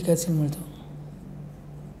कार्बोक्झिलिक ॲसिड मिळतं.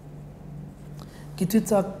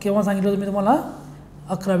 केव्हा सांगितलं होतं मी तुम्हाला,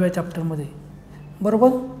 11व्या चॅप्टरमध्ये. बरोबर.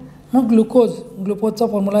 मग ग्लुकोजचा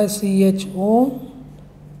फॉर्म्युला आहे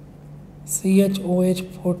CHOH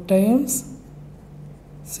 4 टाइम्स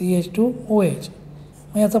CH2OH.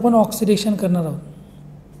 मग याचं आपण ऑक्सिडेशन करणार आहोत.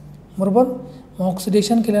 बरोबर. मग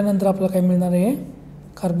ऑक्सिडेशन केल्यानंतर आपल्याला काय मिळणार आहे,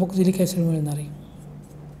 कार्बोक्झिलिक ॲसिड मिळणार आहे.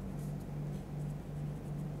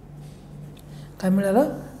 काय मिळालं,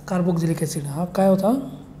 कार्बोक्झिलिक ॲसिड. हा काय होता,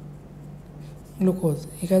 ग्लुकोज.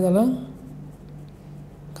 हे काय झालं,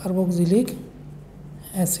 कार्बोक्झिलिक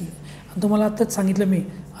ॲसिड. आणि तुम्हाला आत्ताच सांगितलं मी,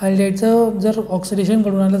 अल्डिहाइडचं जर ऑक्सिडेशन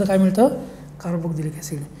घडून आलं तर काय मिळतं, कार्बोक्झिलिक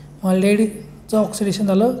ॲसिड. मग अल्डिहाइडचं ऑक्सिडेशन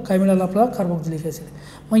झालं, काय मिळालं आपला, कार्बोक्झिलिक ॲसिड.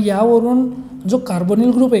 मग यावरून जो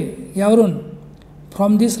कार्बोनिल ग्रुप आहे, यावरून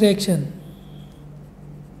from this reaction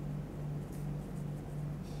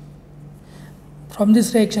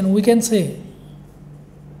we can say,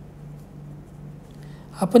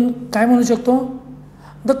 आपण काय म्हणू शकतो,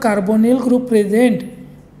 the carbonyl group present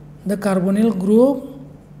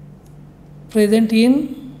in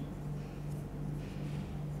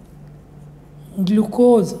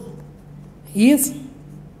glucose is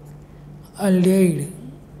aldehyde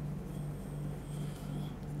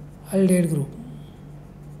group.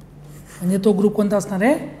 म्हणजे तो ग्रुप कोणता असणार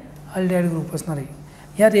आहे, अल्डिहाइड ग्रुप असणार आहे.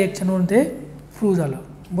 या रिॲक्शनवरून ते प्रूव्ह झालं.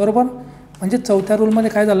 बरोबर. म्हणजे चौथ्या रूलमध्ये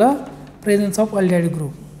काय झालं, presence of aldehyde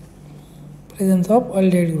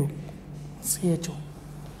group CHO.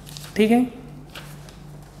 ठीक आहे.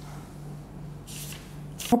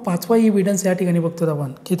 मग पाचवा इव्हिडन्स या ठिकाणी बघतो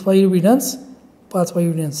आपण. कितवा इव्हिडन्स, पाचवा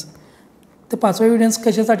इव्हिडन्स. तर पाचवा इव्हिडन्स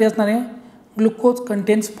कशासाठी असणार आहे, ग्लुकोज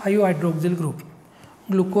कंटेन्स 5 हायड्रॉक्झिल ग्रुप.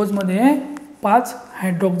 ग्लुकोजमध्ये 5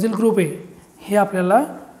 हायड्रॉक्झिल ग्रुप आहे, हे आपल्याला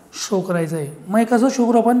शो करायचं आहे. मग हे कसं शो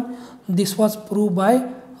करू आपण, दिस was prove bye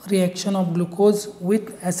reaction of glucose with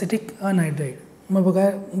acetic anhydride. मग बघा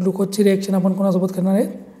ग्लुकोजची रिॲक्शन आपण कोणासोबत करणार आहे,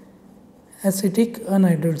 ॲसिटिक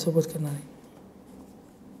अनहायड्राइडसोबत करणार आहे.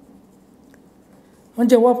 मग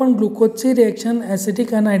जेव्हा आपण ग्लुकोजची रिॲक्शन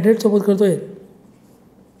ॲसिटिक अनहायड्राइडसोबत करतोय,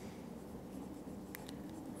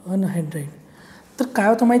 अनहायड्राइड, तर काय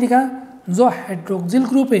होतं माहिती का, जो हायड्रॉक्झिल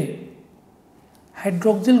ग्रुप आहे,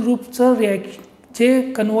 हायड्रॉक्झिल ग्रुपचं जे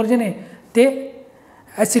कन्व्हर्जन आहे ते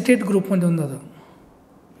ॲसिटेट ग्रुपमध्ये होऊन जातं.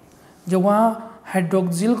 जेव्हा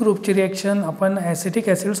हायड्रॉक्झिल ग्रुपची रिॲक्शन आपण ॲसिटिक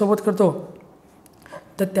ॲसिडसोबत करतो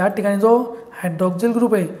तर त्या ठिकाणी जो हायड्रॉक्झिल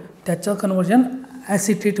ग्रुप आहे त्याचं कन्व्हर्जन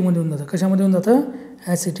ॲसिटेटमध्ये होऊन जातं. कशामध्ये होऊन जातं,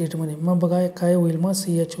 ॲसिटेटमध्ये. मग बघा काय होईल, मग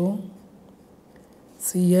CHO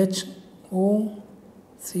C=O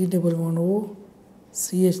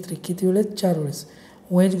CH3 किती वेळेस, 4 वेळेस.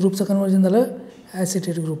 OH ग्रुपचं कन्व्हर्जन झालं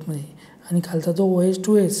ॲसिटेट ग्रुपमध्ये. आणि खालचा जो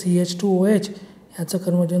OH2 आहे CH2OH ह्याचं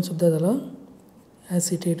कन्व्हर्जनसुद्धा झालं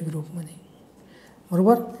ॲसिटेट ग्रुपमध्ये.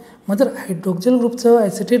 बरोबर. मग जर हायड्रॉक्झिल ग्रुपचं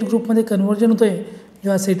ॲसिटेट ग्रुपमध्ये कन्व्हर्जन होतं आहे,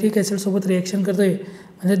 जेव्हा ॲसिटिक ॲसिडसोबत रिॲक्शन करतो आहे,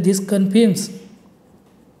 म्हणजे दिस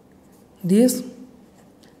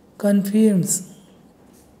confirms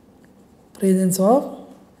presence of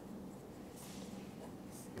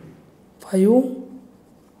 5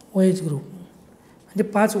 OH group. म्हणजे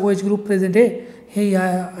 5 OH ग्रुप प्रेझेंट आहे, हे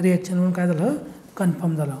या रिॲक्शनवरून काय झालं,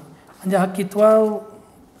 कन्फर्म झालं. म्हणजे हा कितवा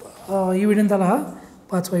इव्हिडन्स झाला, हा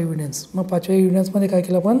 5वा इव्हिडन्स. मग 5व्या इव्हिडन्समध्ये काय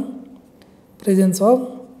केलं आपण, presence of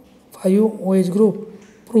 5 OH group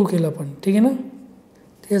prove केलं आपण. ठीक आहे ना,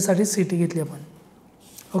 त्याच्यासाठी CT घेतली आपण.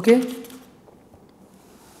 ओके,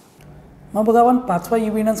 मग बघा आपण 5वा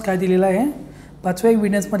इव्हिडन्स काय दिलेला आहे. 5व्या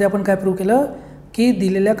इव्हिडन्समध्ये आपण काय प्रूव्ह केलं की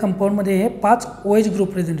दिलेल्या कंपाऊंडमध्ये हे 5 OH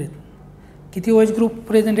ग्रुप प्रेझेंट आहेत. किती OH ग्रुप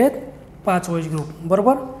प्रेझेंट आहेत, 5 OH ग्रुप.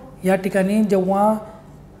 बरोबर, या ठिकाणी जेव्हा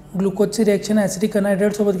ग्लुकोजची रिॲक्शन ॲसिटिक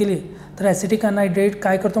अनहायड्रेटसोबत गेली तर ॲसिटिक अनहायड्रेट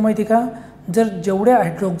काय करतो माहिती का, जर जेवढे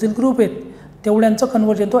हायड्रॉक्सिल ग्रुप आहेत तेवढ्यांचं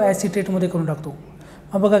कन्वर्जन तो ॲसिटेटमध्ये करून टाकतो.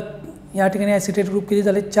 मग बघा या ठिकाणी ॲसिटेट ग्रुप किती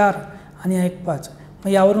झाले, 4 आणि हा एक 5.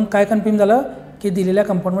 मग यावरून काय कन्फर्म झालं की दिलेल्या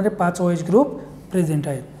कंपाऊंडमध्ये 5 OH ग्रुप प्रेझेंट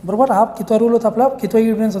आहेत. बरोबर, हा कितवा रूल होता आपला, कितवा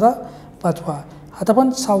इव्हिडन्स होता, 5वा. आता आपण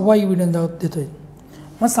 6वा इव्हिडन्स देतो आहे.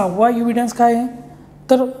 मग 6वा इव्हिडन्स काय आहे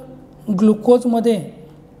तर ग्लुकोजमध्ये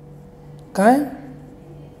काय,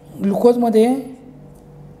 ग्लुकोजमध्ये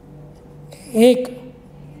एक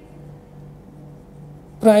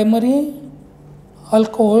प्रायमरी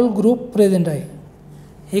अल्कोहोल ग्रुप प्रेझेंट आहे.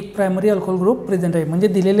 एक प्रायमरी अल्कोहोल ग्रुप प्रेझेंट आहे. म्हणजे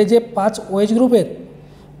दिलेले जे 5 OH ग्रुप आहेत,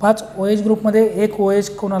 5 OH ग्रुपमध्ये एक OH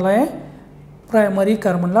कोणाला आहे, प्रायमरी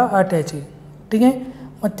कार्बनला अटॅच आहे. ठीक आहे,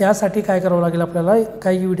 मग त्यासाठी काय करावं लागेल आपल्याला,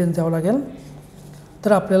 काही इव्हिडन्स द्यावं लागेल.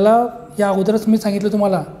 तर आपल्याला या अगोदरच मी सांगितलं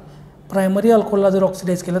तुम्हाला, प्रायमरी अल्कोहोलला जर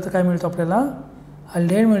ऑक्सिडाईज केलं तर काय मिळतो आपल्याला,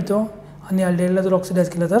 अल्डेहाइड मिळतो. आणि अल्डेहाइडला जर ऑक्सिडाईज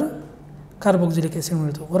केलं तर कार्बोक्सिलिक ॲसिड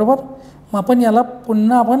मिळतो. बरोबर, मग आपण याला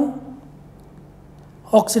पुन्हा आपण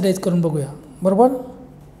ऑक्सिडाईज करून बघूया. बरोबर,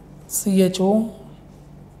 CHOH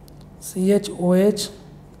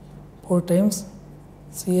 4 टाइम्स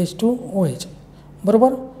CH2OH.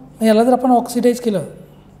 बरोबर, मग याला जर आपण ऑक्सिडाईज केलं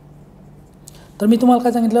तर मी तुम्हाला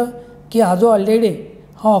काय सांगितलं की हा जो अल्डेहाइड आहे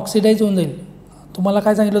हा ऑक्सिडाईज होऊन जाईल. तुम्हाला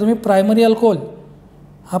काय सांगितलं तुम्ही, प्रायमरी अल्कोहोल,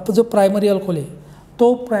 हा जो प्रायमरी अल्कोहोल आहे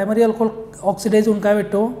तो प्रायमरी अल्कोहोल ऑक्सिडाईज होऊन काय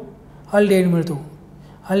भेटतो, अल्डेहाइड मिळतो.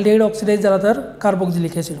 अल्डेहाइड ऑक्सिडाईज झाला तर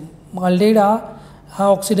कार्बोक्सिलिक ॲसिड. मग अल्डेहाइड हा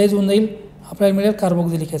ऑक्सिडाईज होऊन जाईल, आपल्याला मिळेल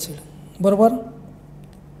कार्बोक्सिलिक ॲसिड. बरोबर,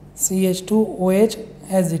 CH2OH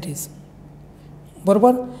ॲज इट इज.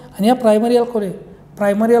 बरोबर, आणि हा प्रायमरी अल्कोहोल आहे.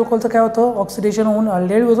 प्रायमरी अल्कोहोलचं काय होतं, ऑक्सिडेशन होऊन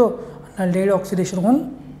अल्डेहाइड होतो आणि अल्डेहाइड ऑक्सिडेशन होऊन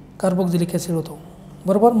कार्बोक्सिलिक ॲसिड होतो.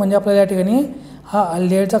 बरोबर, म्हणजे आपल्याला या ठिकाणी हा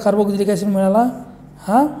अल्डेहाइडचा कार्बोक्सिलिक ॲसिड मिळाला,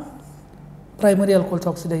 हा प्रायमरी अल्कोहोलचा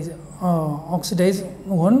ऑक्सिडाईज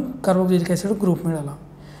होऊन कार्बोक्सिलिक ॲसिड ग्रुप मिळाला.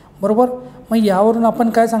 बरोबर, मग यावरून आपण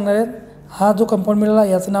काय सांगणार आहेत, हा जो कंपाऊंड मिळाला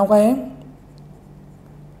याचं नाव काय आहे,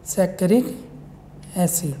 सॅकॅरिक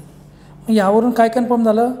ॲसिड. मग यावरून काय कन्फर्म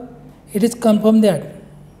झालं, it is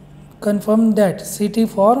confirm that CT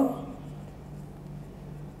for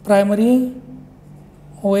primary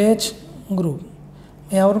OH group.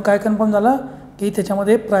 यावरून काय कन्फर्म झालं की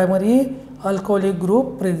त्याच्यामध्ये प्रायमरी अल्कोहोलिक ग्रुप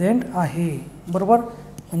प्रेझेंट आहे. बरोबर,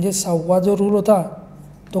 म्हणजे 6वा जो रूल होता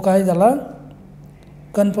तो काय झाला,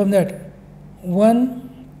 confirm that 1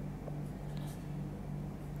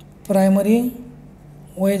 primary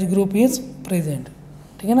OH group is present.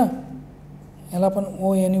 ठीक आहे ना, याला आपण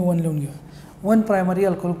O आणि 1 लिहून घेऊ. 1 primary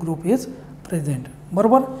alcohol group is present.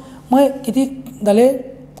 बरोबर, मग किती झाले,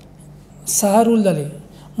 6 रूल झाले.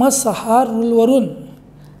 मग 6 रूलवरून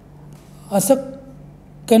असं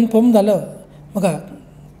कन्फर्म झालं. बघा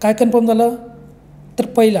काय कन्फर्म झालं तर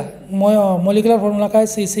पहिला मॉलिक्युलर फॉर्म्युला काय,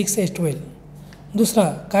 C6H12. दुसरा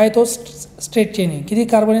काय, तो स्ट्रेट चेन आहे. किती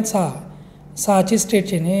कार्बन आहेत, 6ची स्ट्रेट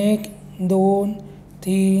चेन, 1 2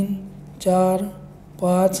 3 4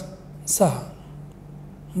 5 6.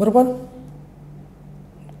 बरोबर,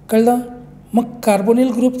 कळलं. मग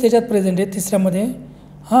कार्बोनिल ग्रुप त्याच्यात प्रेझेंट आहे तिसऱ्यामध्ये.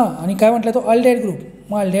 हां, आणि काय म्हटलं तो अल्डेहाइड ग्रुप.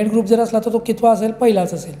 मग अल्डेहाइड ग्रुप जर असला तर तो कितवा असेल,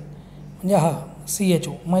 पहिलाच असेल. म्हणजे हा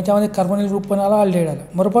CHO, मग याच्यामध्ये कार्बोनिल ग्रुप पण आला, अल्डेहाइड आला.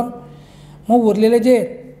 बरोबर, मग उरलेले जे आहेत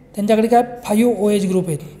त्यांच्याकडे काय 5 OH ग्रुप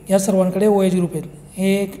आहेत. या सर्वांकडे OH ग्रुप आहेत,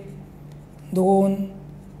 1 2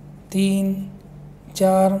 3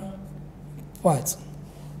 4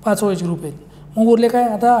 5 OH ग्रुप आहेत. मग उरले काय,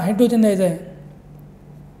 आता हायड्रोजन द्यायचं आहे,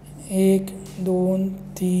 1 2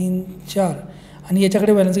 3 4 आणि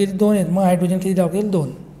याच्याकडे बॅलन्स किती, 2 आहेत. मग हायड्रोजन किती लागेल, 2.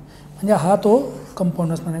 म्हणजे हा तो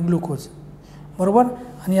कंपाऊंड असणार आहे ग्लुकोज. बरोबर,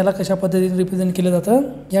 आणि याला कशा पद्धतीने रिप्रेझेंट केलं जातं,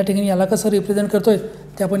 या ठिकाणी याला कसं रिप्रेझेंट करतो आहे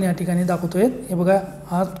ते आपण या ठिकाणी दाखवतो आहे. हे बघा,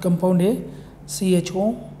 हा कंपाऊंड आहे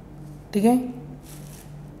CHO. ठीक आहे,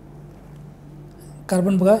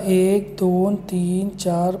 कार्बन बघा 1 2 3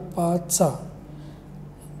 4 5 6.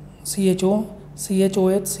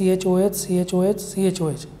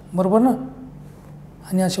 CHOH. बरोबर ना,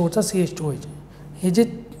 आणि हा शेवटचा CH2OH. हे जे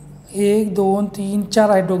 1 2 3 4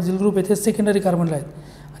 हायड्रोक्सिल ग्रुप आहेत हे सेकंडरी कार्बनला आहेत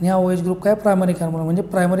आणि हा OH ग्रुप काय प्रायमरी कार्बन म्हणजे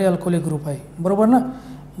प्रायमरी अल्कोहोलिक ग्रुप आहे. बरोबर ना.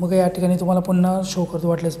 मग या ठिकाणी तुम्हाला पुन्हा शो करतो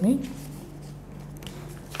वाटल्यास मी.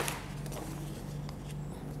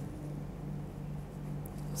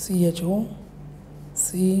 CHO C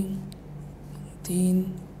 3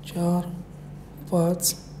 4 5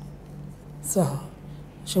 6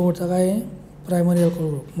 शेवटचा काय आहे प्रायमरी अल्कोहोल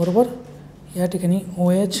ग्रुप बरोबर. या ठिकाणी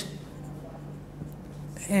OH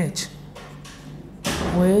H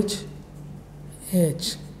OH H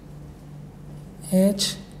H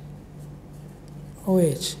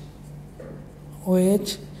OH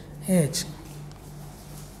OH H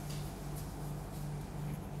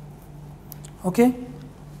okay.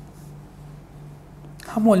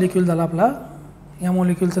 हा मॉलिक्यूल झाला आपला. या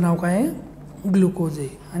मॉलिक्यूलचं नाव काय आहे ग्लुकोज आहे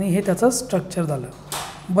आणि हे त्याचं स्ट्रक्चर झालं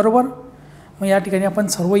बरोबर. मग या ठिकाणी आपण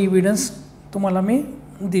सर्व इव्हिडन्स तुम्हाला मी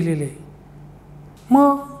दिलेले आहे.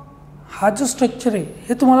 मग हा जो स्ट्रक्चर आहे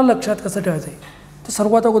हे तुम्हाला लक्षात कसं ठेवायचं आहे तर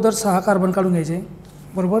सर्वात अगोदर 6 कार्बन काढून घ्यायचे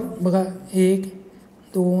बरोबर. बघा 1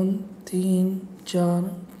 2 3 4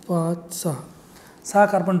 5 6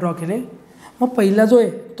 कार्बन ड्रॉ केले. मग पहिला जो आहे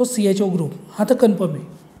तो CHO ग्रुप हा तर कन्फर्म आहे.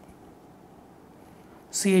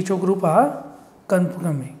 CHO ग्रुप हा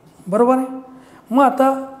कन्फर्म आहे बरोबर आहे. मग आता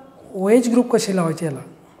OH ग्रुप कसे लावायचे याला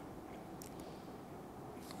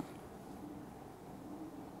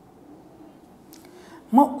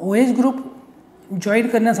मग OH ग्रुप जॉईन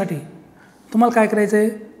करण्यासाठी तुम्हाला काय करायचं आहे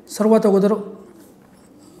सर्वात अगोदर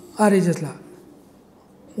RHSला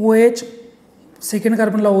OH सेकंड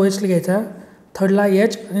कार्बनला OH घ्यायचा थर्डला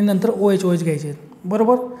H आणि नंतर OH घ्यायचे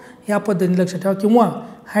बरोबर. या पद्धतीने लक्षात ठेवा. किंवा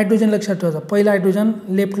हायड्रोजन लक्षात ठेवायचा पहिला हायड्रोजन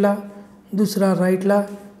लेफ्टला दुसरा राईटला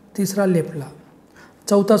तिसरा लेफ्टला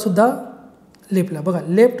चौथासुद्धा लेफ्टला. बघा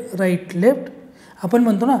लेफ्ट राईट लेफ्ट आपण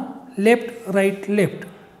म्हणतो ना left right left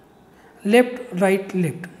left right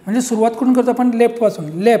left म्हणजे सुरुवात कुठून करतो आपण लेफ्टपासून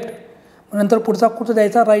लेफ्ट नंतर पुढचा कुठं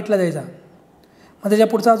द्यायचा राईटला द्यायचा मग त्याच्या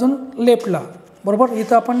पुढचा अजून लेफ्टला बरोबर.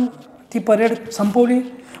 इथं आपण ती परेड संपवली.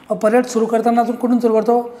 परेड सुरू करताना अजून कुठून सुरू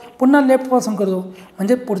करतो पुन्हा लेफ्टपासून करतो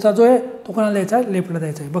म्हणजे पुढचा जो आहे तो कोणाला द्यायचा आहे लेफ्टला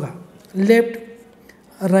द्यायचा आहे. बघा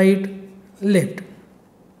लेफ्ट राईट लेफ्ट.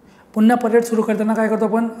 पुन्हा परेड सुरू करताना काय करतो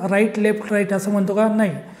आपण राईट लेफ्ट राईट असं म्हणतो का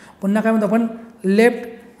नाही. पुन्हा काय म्हणतो आपण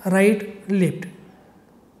लेफ्ट राईट लेफ्ट.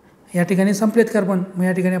 या ठिकाणी संपलेत कार्बन मग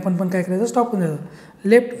या ठिकाणी आपण पण काय करायचं स्टॉप करून द्यायचं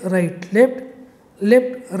left right left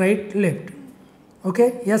left right left okay.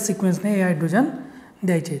 या सिक्वेन्सने हे हायड्रोजन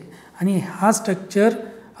द्यायचे आहेत. आणि हा स्ट्रक्चर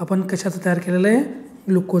आपण कशाचं तयार केलेलं आहे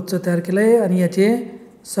ग्लुकोजचं तयार केलं आहे आणि याचे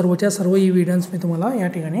सर्वच्या सर्व इव्हिडन्स मी तुम्हाला या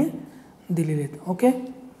ठिकाणी दिलेले आहेत. Okay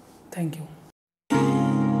thank you.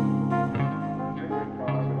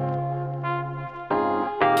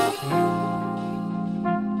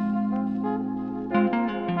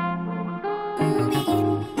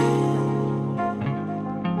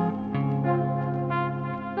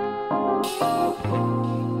 Oh